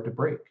it started to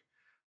break.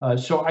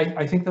 So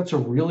I think that's a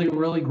really,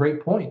 really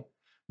great point,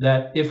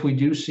 that if we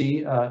do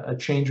see a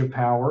change of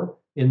power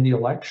in the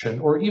election,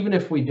 or even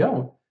if we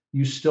don't,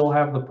 you still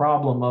have the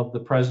problem of the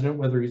president,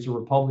 whether he's a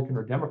Republican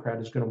or Democrat,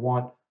 is going to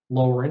want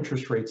lower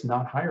interest rates,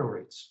 not higher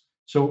rates.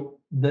 So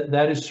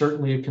that is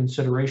certainly a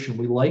consideration.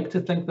 We like to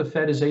think the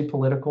Fed is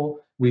apolitical.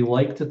 We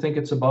like to think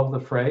it's above the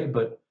fray,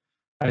 but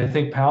I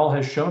think Powell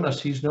has shown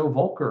us he's no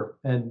Volcker,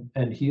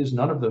 and he is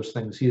none of those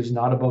things. He is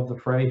not above the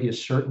fray. He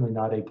is certainly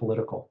not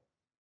apolitical.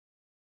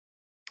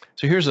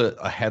 So here's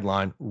a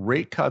headline: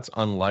 rate cuts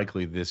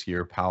unlikely this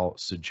year, Powell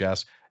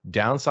suggests.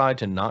 Downside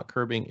to not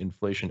curbing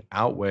inflation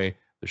outweigh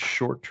the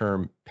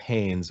short-term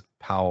pains,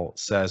 Powell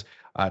says.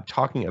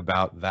 Talking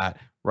about that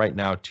right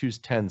now,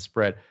 210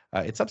 spread,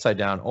 it's upside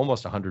down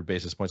almost 100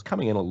 basis points,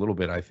 coming in a little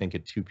bit, I think,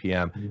 at 2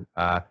 p.m.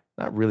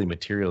 Not really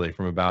materially,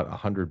 from about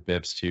 100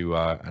 bips to,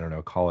 I don't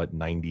know, call it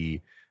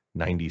 90,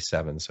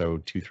 97. So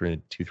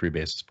 2-3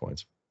 basis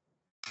points.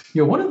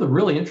 Yeah, one of the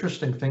really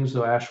interesting things,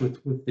 though, Ash,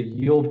 with the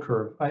yield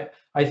curve,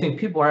 I think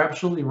people are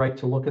absolutely right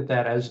to look at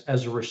that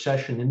as a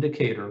recession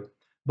indicator.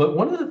 But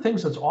one of the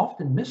things that's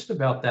often missed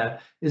about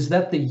that is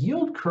that the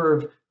yield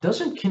curve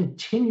doesn't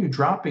continue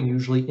dropping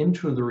usually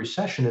into the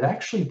recession. It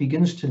actually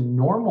begins to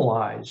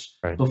normalize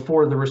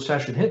before the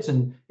recession hits,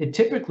 and it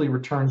typically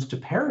returns to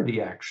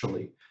parity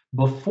actually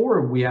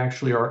before we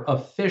actually are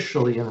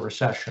officially in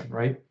recession,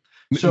 right?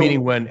 So,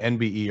 meaning when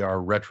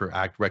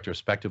NBER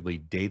retrospectively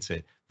dates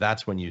it,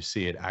 that's when you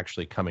see it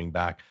actually coming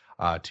back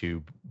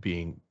to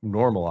being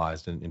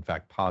normalized and, in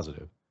fact,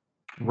 positive.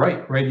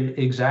 Right,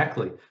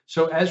 exactly.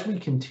 So as we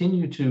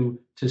continue to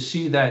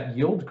see that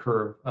yield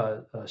curve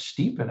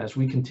steepen, as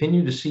we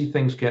continue to see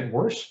things get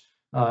worse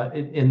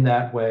in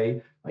that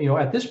way,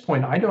 at this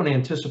point, I don't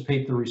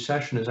anticipate the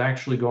recession is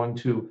actually going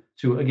to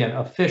again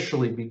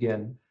officially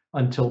begin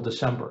until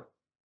December,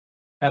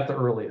 at the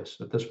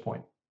earliest at this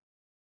point.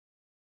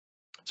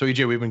 So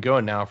EJ, we've been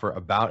going now for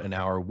about an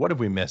hour. What have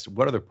we missed?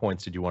 What other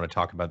points did you want to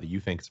talk about that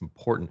you think is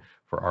important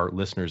for our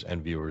listeners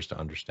and viewers to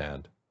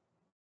understand?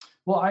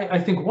 Well, I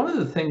think one of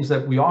the things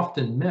that we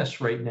often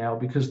miss right now,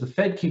 because the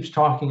Fed keeps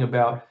talking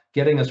about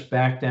getting us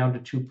back down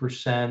to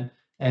 2%,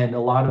 and a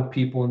lot of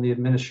people in the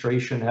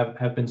administration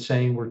have been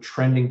saying we're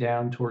trending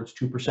down towards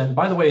 2%.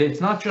 By the way, it's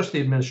not just the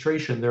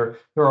administration. There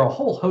are a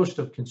whole host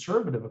of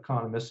conservative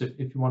economists,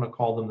 if you want to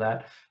call them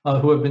that,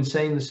 who have been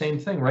saying the same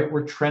thing, right?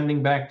 We're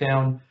trending back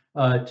down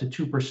to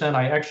 2%.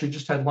 I actually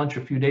just had lunch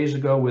a few days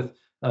ago with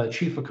a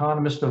chief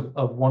economist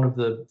of one of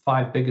the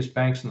 5 biggest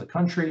banks in the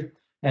country.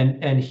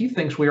 And he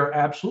thinks we are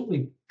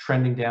absolutely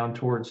trending down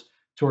towards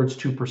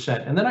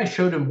 2%. And then I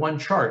showed him one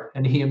chart,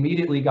 and he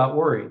immediately got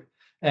worried.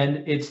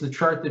 And it's the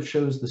chart that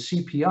shows the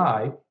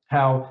CPI,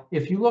 how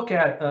if you look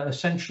at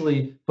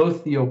essentially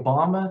both the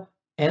Obama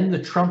and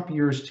the Trump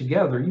years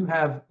together, you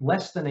have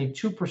less than a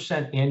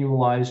 2%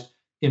 annualized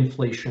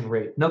inflation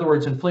rate. In other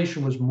words,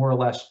 inflation was more or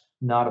less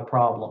not a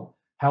problem.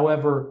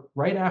 However,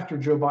 right after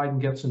Joe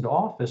Biden gets into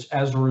office,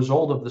 as a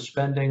result of the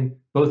spending,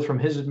 both from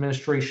his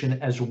administration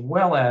as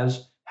well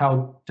as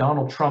how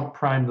Donald Trump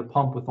primed the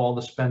pump with all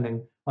the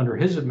spending under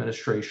his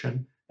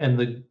administration and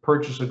the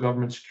purchase of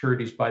government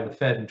securities by the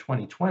Fed in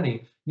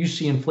 2020, you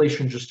see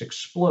inflation just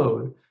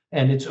explode,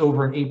 and it's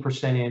over an 8%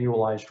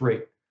 annualized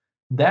rate.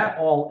 That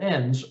all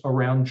ends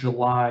around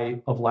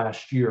July of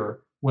last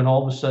year, when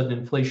all of a sudden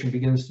inflation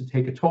begins to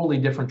take a totally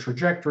different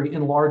trajectory,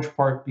 in large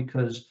part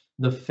because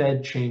the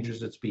Fed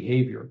changes its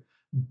behavior.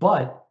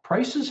 But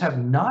prices have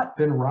not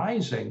been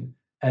rising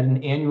at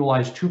an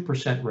annualized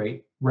 2%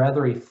 rate,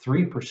 rather a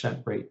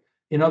 3% rate.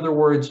 In other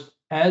words,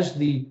 as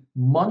the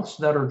months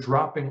that are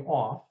dropping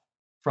off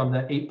from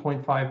that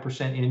 8.5%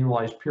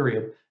 annualized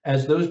period,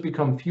 As those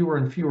become fewer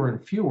and fewer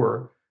and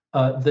fewer,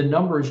 the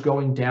number is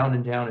going down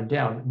and down and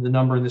down, the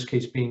number in this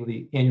case being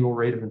the annual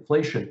rate of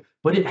inflation.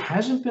 But it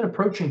hasn't been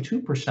approaching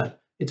 2%.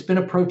 It's been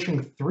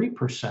approaching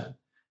 3%.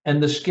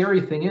 And the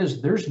scary thing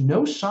is there's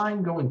no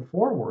sign going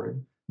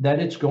forward that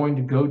it's going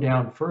to go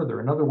down further.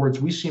 In other words,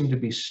 we seem to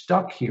be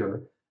stuck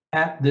here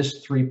at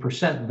this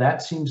 3%.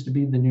 That seems to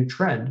be the new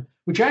trend,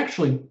 which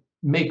actually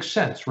makes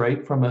sense,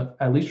 right?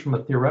 At least from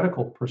a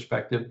theoretical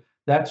perspective,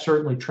 that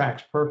certainly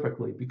tracks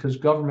perfectly because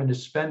government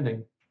is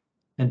spending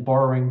and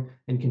borrowing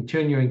and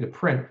continuing to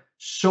print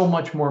so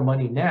much more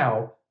money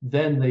now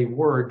than they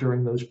were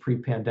during those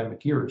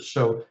pre-pandemic years.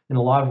 So in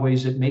a lot of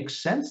ways, it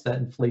makes sense that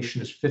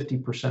inflation is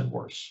 50%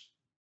 worse.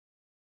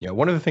 Yeah,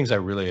 one of the things I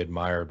really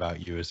admire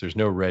about you is there's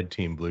no red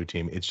team, blue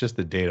team. It's just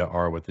the data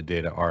are what the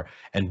data are,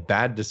 and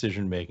bad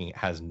decision making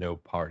has no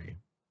party.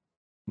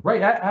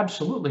 Right,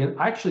 absolutely. And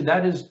actually,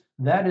 that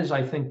is,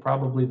 I think,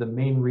 probably the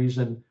main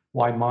reason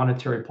why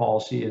monetary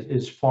policy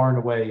is far and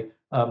away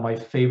my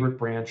favorite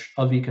branch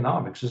of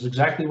economics. Is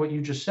exactly what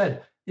you just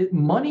said.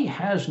 Money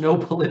has no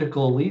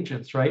political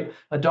allegiance, right?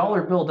 A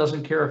dollar bill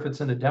doesn't care if it's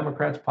in a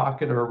Democrat's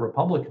pocket or a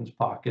Republican's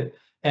pocket.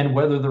 And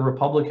whether the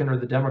Republican or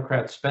the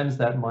Democrat spends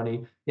that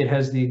money, it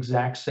has the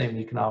exact same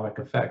economic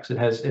effects. It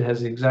has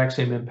the exact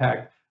same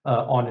impact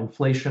on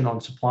inflation,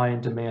 on supply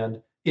and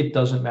demand. It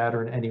doesn't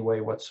matter in any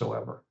way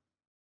whatsoever.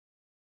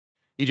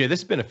 EJ, this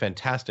has been a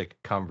fantastic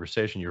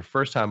conversation. Your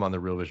first time on the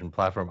Real Vision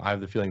platform. I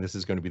have the feeling this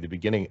is going to be the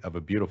beginning of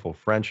a beautiful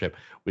friendship.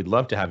 We'd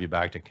love to have you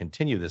back to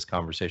continue this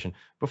conversation.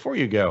 Before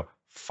you go,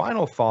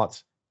 final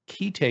thoughts,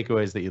 key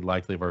takeaways that you'd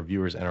like to leave our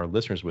viewers and our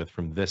listeners with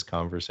from this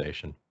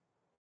conversation.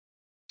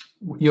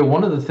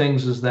 One of the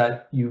things is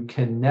that you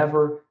can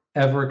never,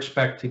 ever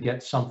expect to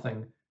get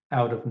something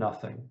out of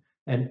nothing.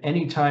 And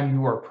anytime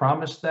you are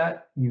promised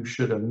that, you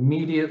should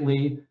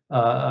immediately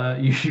have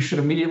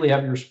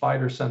your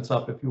spider sense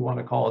up, if you want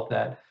to call it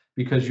that,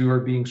 because you are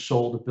being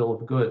sold a bill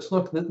of goods.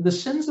 Look, the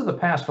sins of the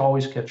past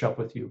always catch up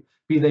with you,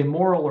 be they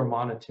moral or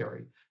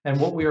monetary. And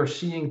what we are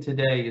seeing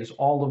today is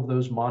all of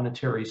those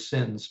monetary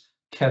sins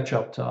catch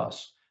up to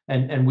us.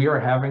 And we are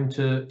having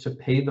to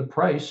pay the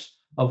price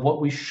of what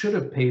we should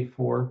have paid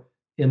for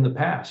in the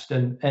past.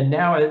 And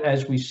now,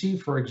 as we see,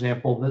 for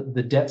example,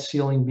 the debt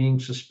ceiling being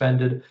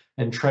suspended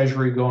and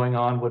Treasury going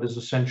on what is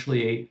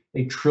essentially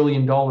a $1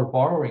 trillion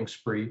borrowing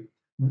spree,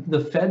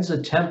 the Fed's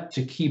attempt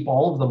to keep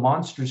all of the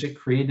monsters it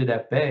created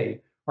at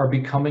bay are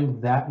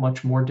becoming that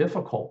much more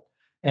difficult.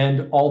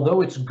 And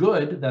although it's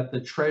good that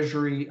the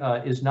Treasury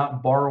is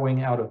not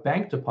borrowing out of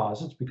bank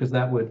deposits, because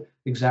that would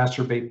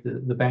exacerbate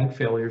the bank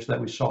failures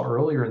that we saw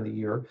earlier in the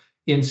year,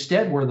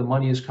 instead, where the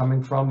money is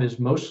coming from is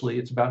mostly,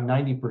 it's about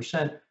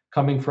 90%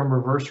 coming from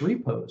reverse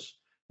repos.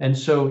 And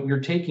so you're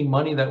taking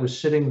money that was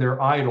sitting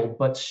there idle,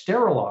 but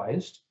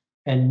sterilized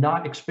and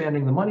not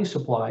expanding the money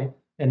supply.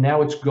 And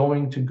now it's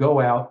going to go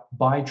out,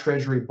 buy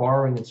Treasury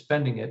borrowing and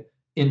spending it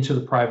into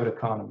the private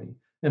economy.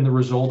 And the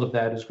result of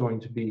that is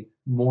going to be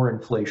more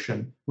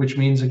inflation, which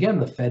means, again,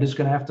 the Fed is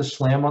going to have to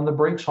slam on the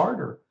brakes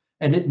harder.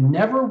 And it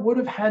never would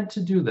have had to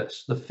do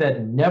this. The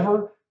Fed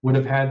never would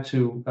have had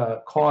to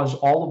cause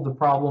all of the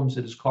problems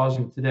it is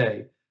causing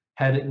today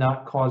had it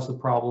not caused the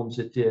problems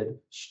it did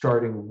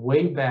starting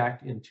way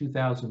back in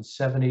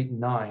 2007, 8, and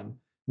 9,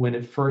 when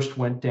it first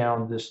went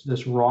down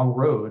this wrong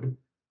road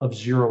of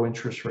zero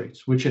interest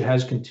rates, which it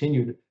has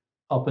continued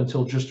up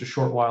until just a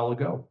short while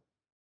ago.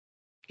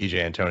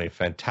 EJ Antoni,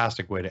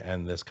 fantastic way to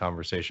end this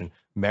conversation,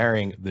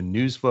 marrying the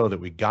news flow that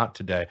we got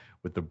today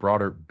with the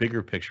broader,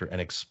 bigger picture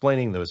and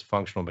explaining those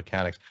functional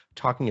mechanics,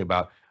 talking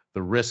about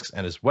the risks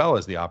and as well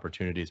as the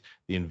opportunities,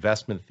 the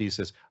investment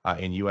thesis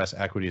in U.S.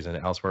 equities and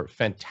elsewhere.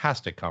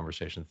 Fantastic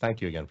conversation. Thank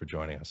you again for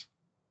joining us.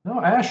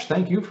 No, Ash,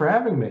 thank you for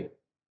having me.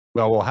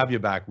 Well, we'll have you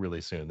back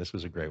really soon. This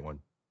was a great one.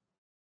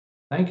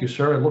 Thank you,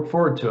 sir. I look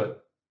forward to it.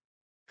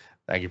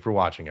 Thank you for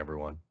watching,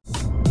 everyone.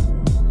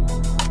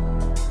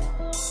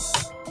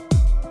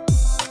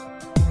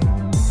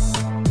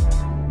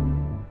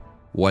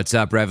 What's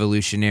up,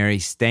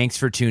 revolutionaries? Thanks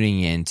for tuning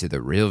in to the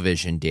Real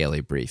Vision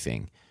Daily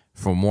Briefing.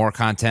 For more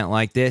content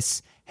like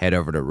this, head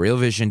over to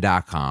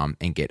realvision.com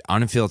and get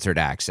unfiltered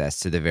access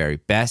to the very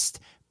best,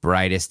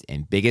 brightest,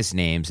 and biggest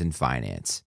names in finance.